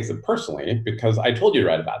no one takes it personally because I told you to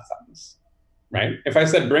write a bad sentence, right? If I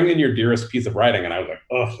said, bring in your dearest piece of writing, and I was like,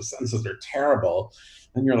 oh, the sentences are terrible.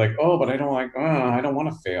 And you're like, oh, but I don't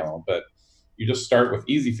want to fail. But you just start with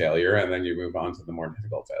easy failure, and then you move on to the more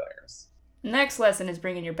difficult failures. Next lesson is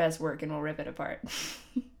bring in your best work and we'll rip it apart.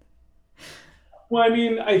 Well, I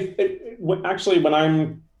mean, actually,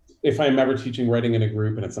 if I'm ever teaching writing in a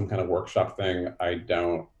group and it's some kind of workshop thing, I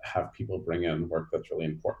don't have people bring in work that's really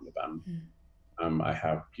important to them. I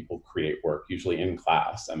have people create work, usually in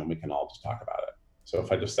class, and then we can all just talk about it. So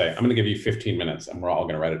if I just say, I'm going to give you 15 minutes and we're all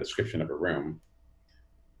going to write a description of a room,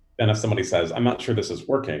 then if somebody says, I'm not sure this is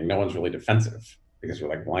working, no one's really defensive because you're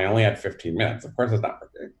like, well, I only had 15 minutes. Of course it's not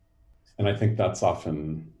working. And I think that's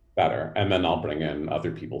often better. And then I'll bring in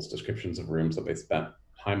other people's descriptions of rooms that they spent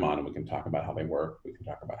time on, and we can talk about how they work. We can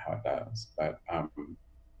talk about how it does.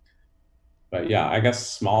 But yeah, I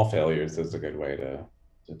guess small failures is a good way to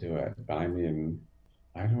do it. But I mean,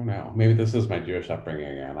 I don't know. Maybe this is my Jewish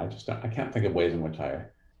upbringing, and I can't think of ways in which I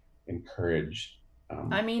encourage.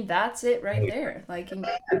 I mean, that's it right there. Like,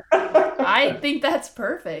 I think that's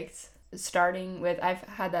perfect. Starting with, I've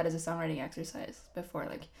had that as a songwriting exercise before,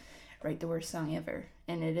 like, write the worst song ever.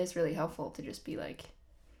 And it is really helpful to just be like,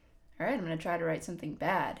 all right, I'm going to try to write something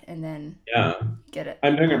bad and then get it.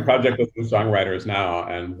 I'm doing a project with some songwriters now,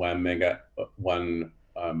 and when they get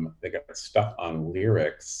stuck on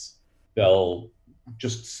lyrics, they'll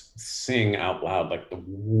just sing out loud like the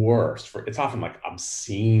worst. It's often like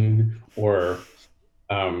obscene or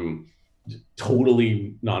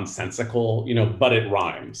totally nonsensical, but it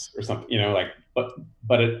rhymes or something, like,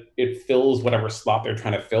 but it fills whatever slot they're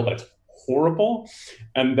trying to fill, but it's horrible.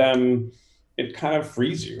 And then it kind of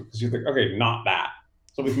frees you because you think, okay, not that.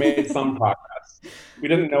 So we've made some progress. We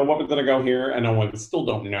didn't know what was going to go here, and we still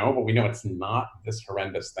don't know, but we know it's not this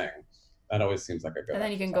horrendous thing. That always seems like a good. And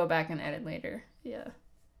then you can go back and edit later. Yeah.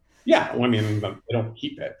 Yeah, well, I mean, they don't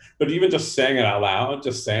keep it, but even just saying it out loud,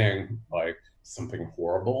 just saying like something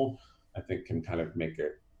horrible, I think can kind of make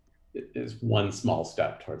it is one small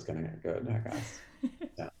step towards getting it good, I guess.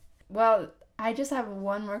 Yeah. Well, I just have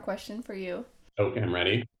one more question for you. Okay, I'm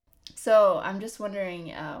ready. So I'm just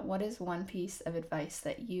wondering, what is one piece of advice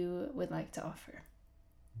that you would like to offer?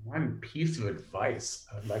 One piece of advice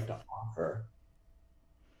I would like to offer.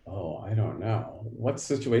 Oh, I don't know. What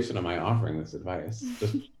situation am I offering this advice?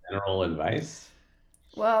 Just general advice?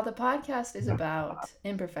 Well, the podcast is about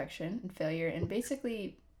imperfection and failure and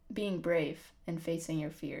basically being brave and facing your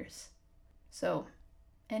fears. So,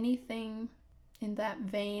 anything in that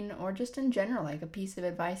vein, or just in general, like a piece of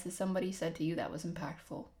advice that somebody said to you that was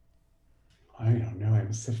impactful? I don't know.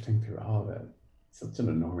 I'm sifting through all of it. Such an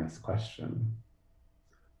enormous question.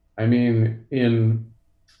 I mean, in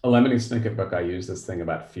a Lemony Snicket book, I use this thing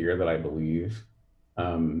about fear that I believe,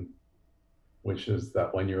 which is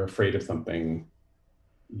that when you're afraid of something,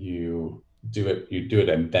 you do it,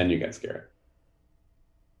 and then you get scared.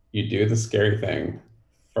 You do the scary thing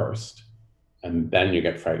first, and then you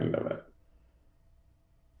get frightened of it.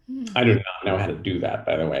 I do not know how to do that,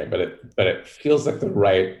 by the way, but it feels like the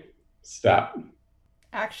right step.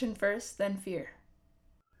 Action first, then fear.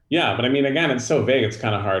 Yeah, but I mean, again, it's so vague. It's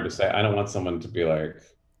kind of hard to say. I don't want someone to be like,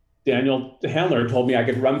 Daniel Handler told me I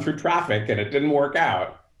could run through traffic and it didn't work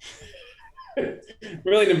out. It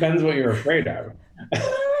really depends what you're afraid of.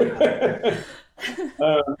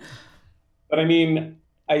 But I mean,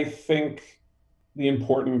 I think the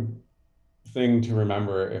important thing to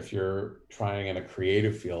remember if you're trying in a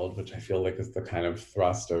creative field, which I feel like is the kind of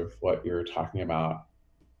thrust of what you're talking about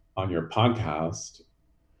on your podcast,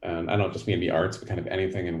 and I don't just mean the arts, but kind of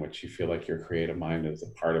anything in which you feel like your creative mind is a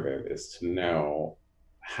part of it, is to know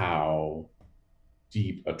how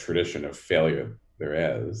deep a tradition of failure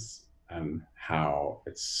there is and how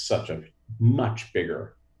it's such a much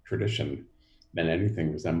bigger tradition than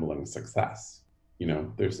anything resembling success.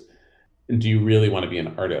 Do you really want to be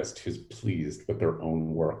an artist who's pleased with their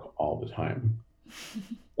own work all the time?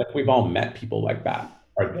 Like, we've all met people like that.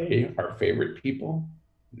 Are they our favorite people?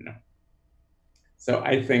 No. So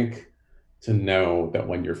I think to know that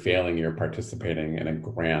when you're failing, you're participating in a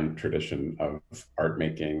grand tradition of art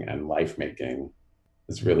making and life making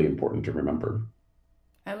is really important to remember.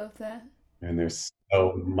 I love that. And there's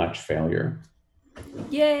so much failure.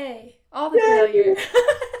 Yay! All the failure.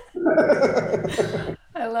 Yay!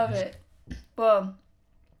 I love it. Well,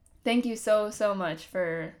 thank you so much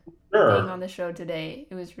for being on Sure. the show today.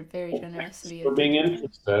 It was very Well, generous of thanks you to for take being the time.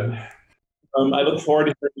 interested. I look forward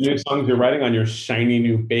to hearing the new songs you're writing on your shiny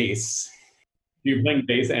new bass. Do you play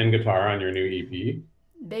bass and guitar on your new EP?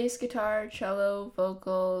 Bass guitar, cello,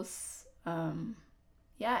 vocals,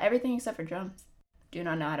 yeah, everything except for drums. Do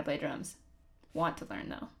not know how to play drums. Want to learn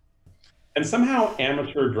though. And somehow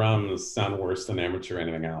amateur drums sound worse than amateur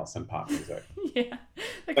anything else in pop music. Yeah, they're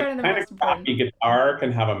Like kind of the kind of most important. crappy guitar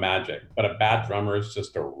can have a magic, but a bad drummer is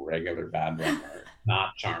just a regular bad drummer,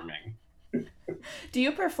 not charming. Do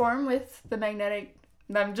you perform with the magnetic?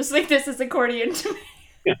 I'm just like, this is accordion to me.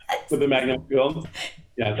 Yeah, with the magnetic field.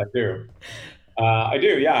 Yes, I do. I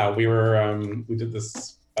do. Yeah, we did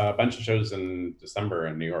this bunch of shows in December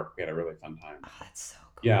in New York. We had a really fun time. Oh, that's so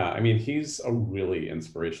cool. Yeah, I mean, he's a really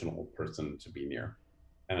inspirational person to be near,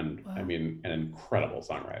 and I Wow. mean, an incredible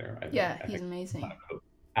songwriter. I think. Yeah, I he's think one amazing. of the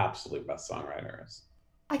absolute best songwriters.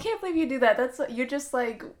 I can't believe you do that. That's you're just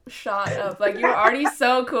like shot up. Like you were already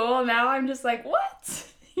so cool. Now I'm just like, what?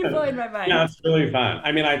 You're blowing my Yeah, mind. it's really fun.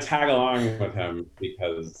 I mean, I tag along with him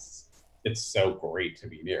because it's so great to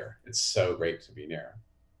be near. It's so great to be near.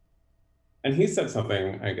 And he said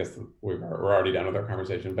something, I guess we're already done with our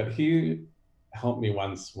conversation, but he helped me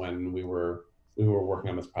once when we were working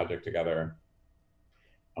on this project together,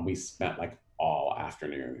 and we spent like all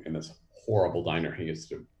afternoon in this horrible diner he used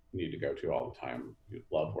to need to go to all the time. He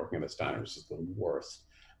loved working at this diner. It was just the worst.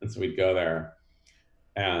 And so we'd go there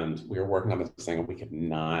and we were working on this thing and we could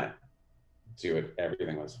not do it.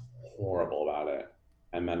 Everything was horrible about it.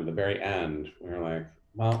 And then at the very end, we were like,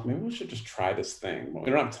 well, maybe we should just try this thing. Well,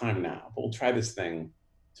 we don't have time now, but we'll try this thing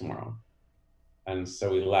tomorrow. And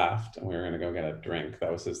so we left and we were going to go get a drink.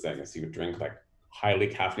 That was his thing, is he would drink like highly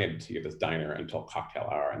caffeinated tea at this diner until cocktail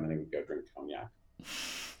hour, and then he would go drink cognac.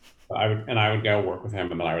 I would go work with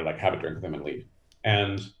him, and then I would like have a drink with him and leave.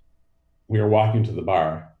 And we were walking to the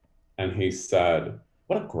bar, and he said,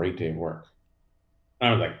 "What a great day of work." And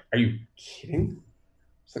I was like, "Are you kidding?"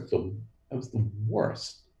 It's like that was the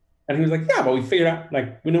worst. And he was like, "Yeah, but we figured out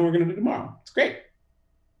like we know what we're gonna do tomorrow. It's great."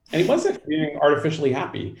 And he wasn't being artificially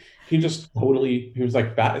happy. He was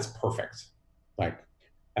like, "That is perfect." Like,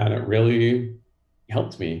 and it really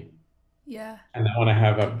helped me. Yeah. And then when I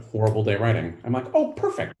have a horrible day writing, I'm like, "Oh,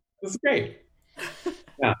 perfect. This is great."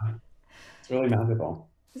 Yeah, it's really magical.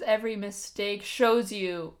 Because every mistake shows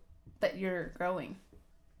you that you're growing.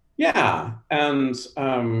 Yeah, and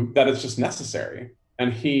that it's just necessary.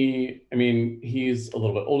 And I mean, he's a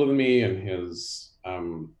little bit older than me, and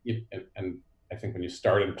and I think when you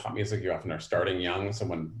start in pop music, you often are starting young. So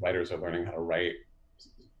when writers are learning how to write,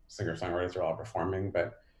 singer songwriters are all performing.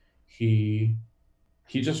 But he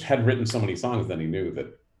he just had written so many songs that he knew that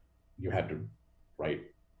you had to write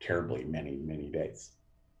terribly many days.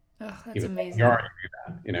 Oh, He that's was like, "You amazing. already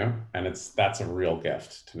do that," and that's a real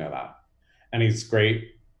gift to know that. And he's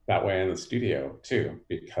great that way in the studio too,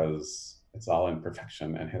 because it's all in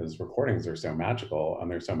perfection, and his recordings are so magical, and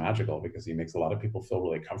they're so magical because he makes a lot of people feel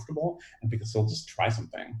really comfortable, and because he'll just try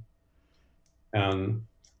something. And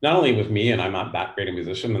not only with me, and I'm not that great a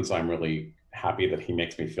musician, and so I'm really happy that he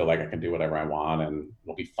makes me feel like I can do whatever I want and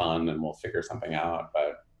it'll be fun and we'll figure something out.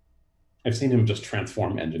 But I've seen him just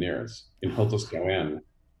transform engineers, and he'll just go in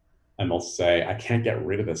and they'll say, "I can't get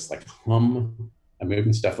rid of this like hum. I'm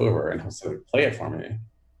moving stuff over," and he'll say, "Play it for me,"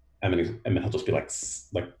 and then he'll just be like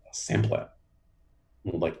sample it,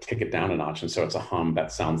 and we'll like take it down a notch, and so it's a hum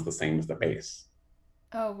that sounds the same as the bass.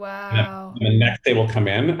 Oh, And then wow. the next day will come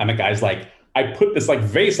in, and the guy's like, "I put this like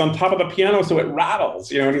vase on top of the piano so it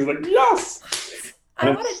rattles," and he's like, "Yes." I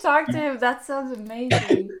And want to talk to him. That sounds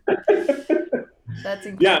amazing. That's yeah, it's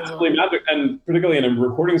incredible. really magic, and particularly in a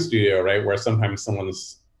recording studio, right, where sometimes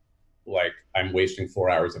someone's like, "I'm wasting 4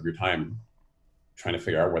 hours of your time trying to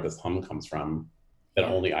figure out where this hum comes from that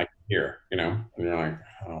Yeah. only I can hear," and you're like,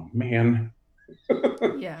 "Oh man,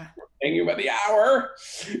 Yeah. paying you by the hour."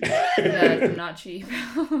 Yeah, it's not cheap.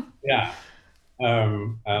 Yeah,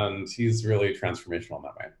 and he's really transformational in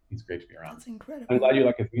that way. He's great to be around. That's I'm incredible. glad you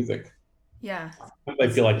like his music. Yeah. I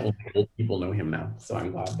It's feel like only old people know him now, so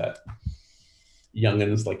I'm glad that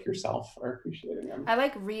youngins like yourself are appreciating him. I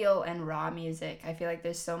like real and raw music. I feel like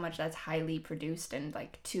there's so much that's highly produced and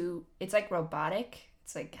like too it's like robotic.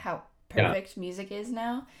 It's like how Yeah, perfect music is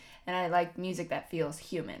now. And I like music that feels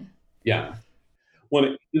human. yeah.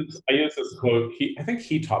 I use this quote. I think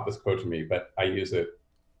he taught this quote to me, but I use it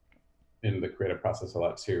in the creative process a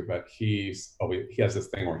lot too. But he has this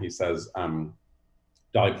thing where he says,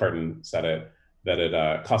 Dolly Parton said it. that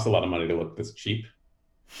it costs a lot of money to look this cheap.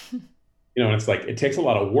 And it's like it takes a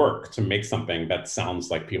lot of work to make something that sounds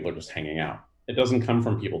like people are just hanging out. It doesn't come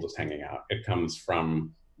from people just hanging out. It comes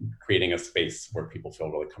from creating a space where people feel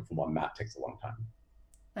really comfortable, and that takes a long time.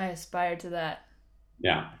 I aspire to that.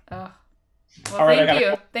 Yeah. Oh. Well, right, thank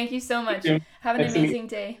you. Thank you so much. Have an amazing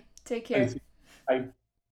day. Take care. Bye.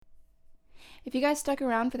 If you guys stuck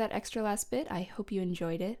around for that extra last bit, I hope you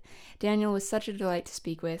enjoyed it. Daniel was such a delight to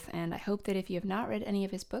speak with, and I hope that if you have not read any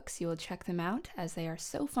of his books, you will check them out, as they are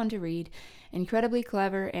so fun to read, incredibly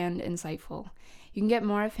clever, and insightful. You can get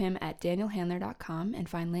more of him at danielhandler.com and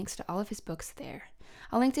find links to all of his books there.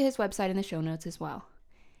 I'll link to his website in the show notes as well.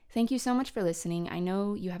 Thank you so much for listening. I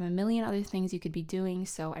know you have a million other things you could be doing,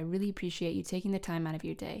 so I really appreciate you taking the time out of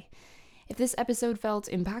your day. If this episode felt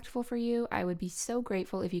impactful for you, I would be so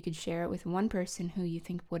grateful if you could share it with one person who you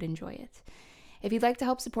think would enjoy it. If you'd like to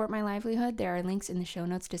help support my livelihood, there are links in the show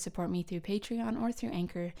notes to support me through Patreon or through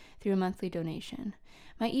Anchor through a monthly donation.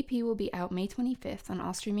 My EP will be out May 25th on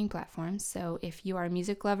all streaming platforms, so if you are a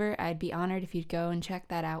music lover, I'd be honored if you'd go and check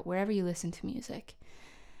that out wherever you listen to music.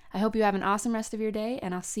 I hope you have an awesome rest of your day,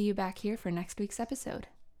 and I'll see you back here for next week's episode.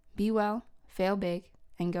 Be well, fail big,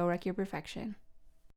 and go wreck your perfection.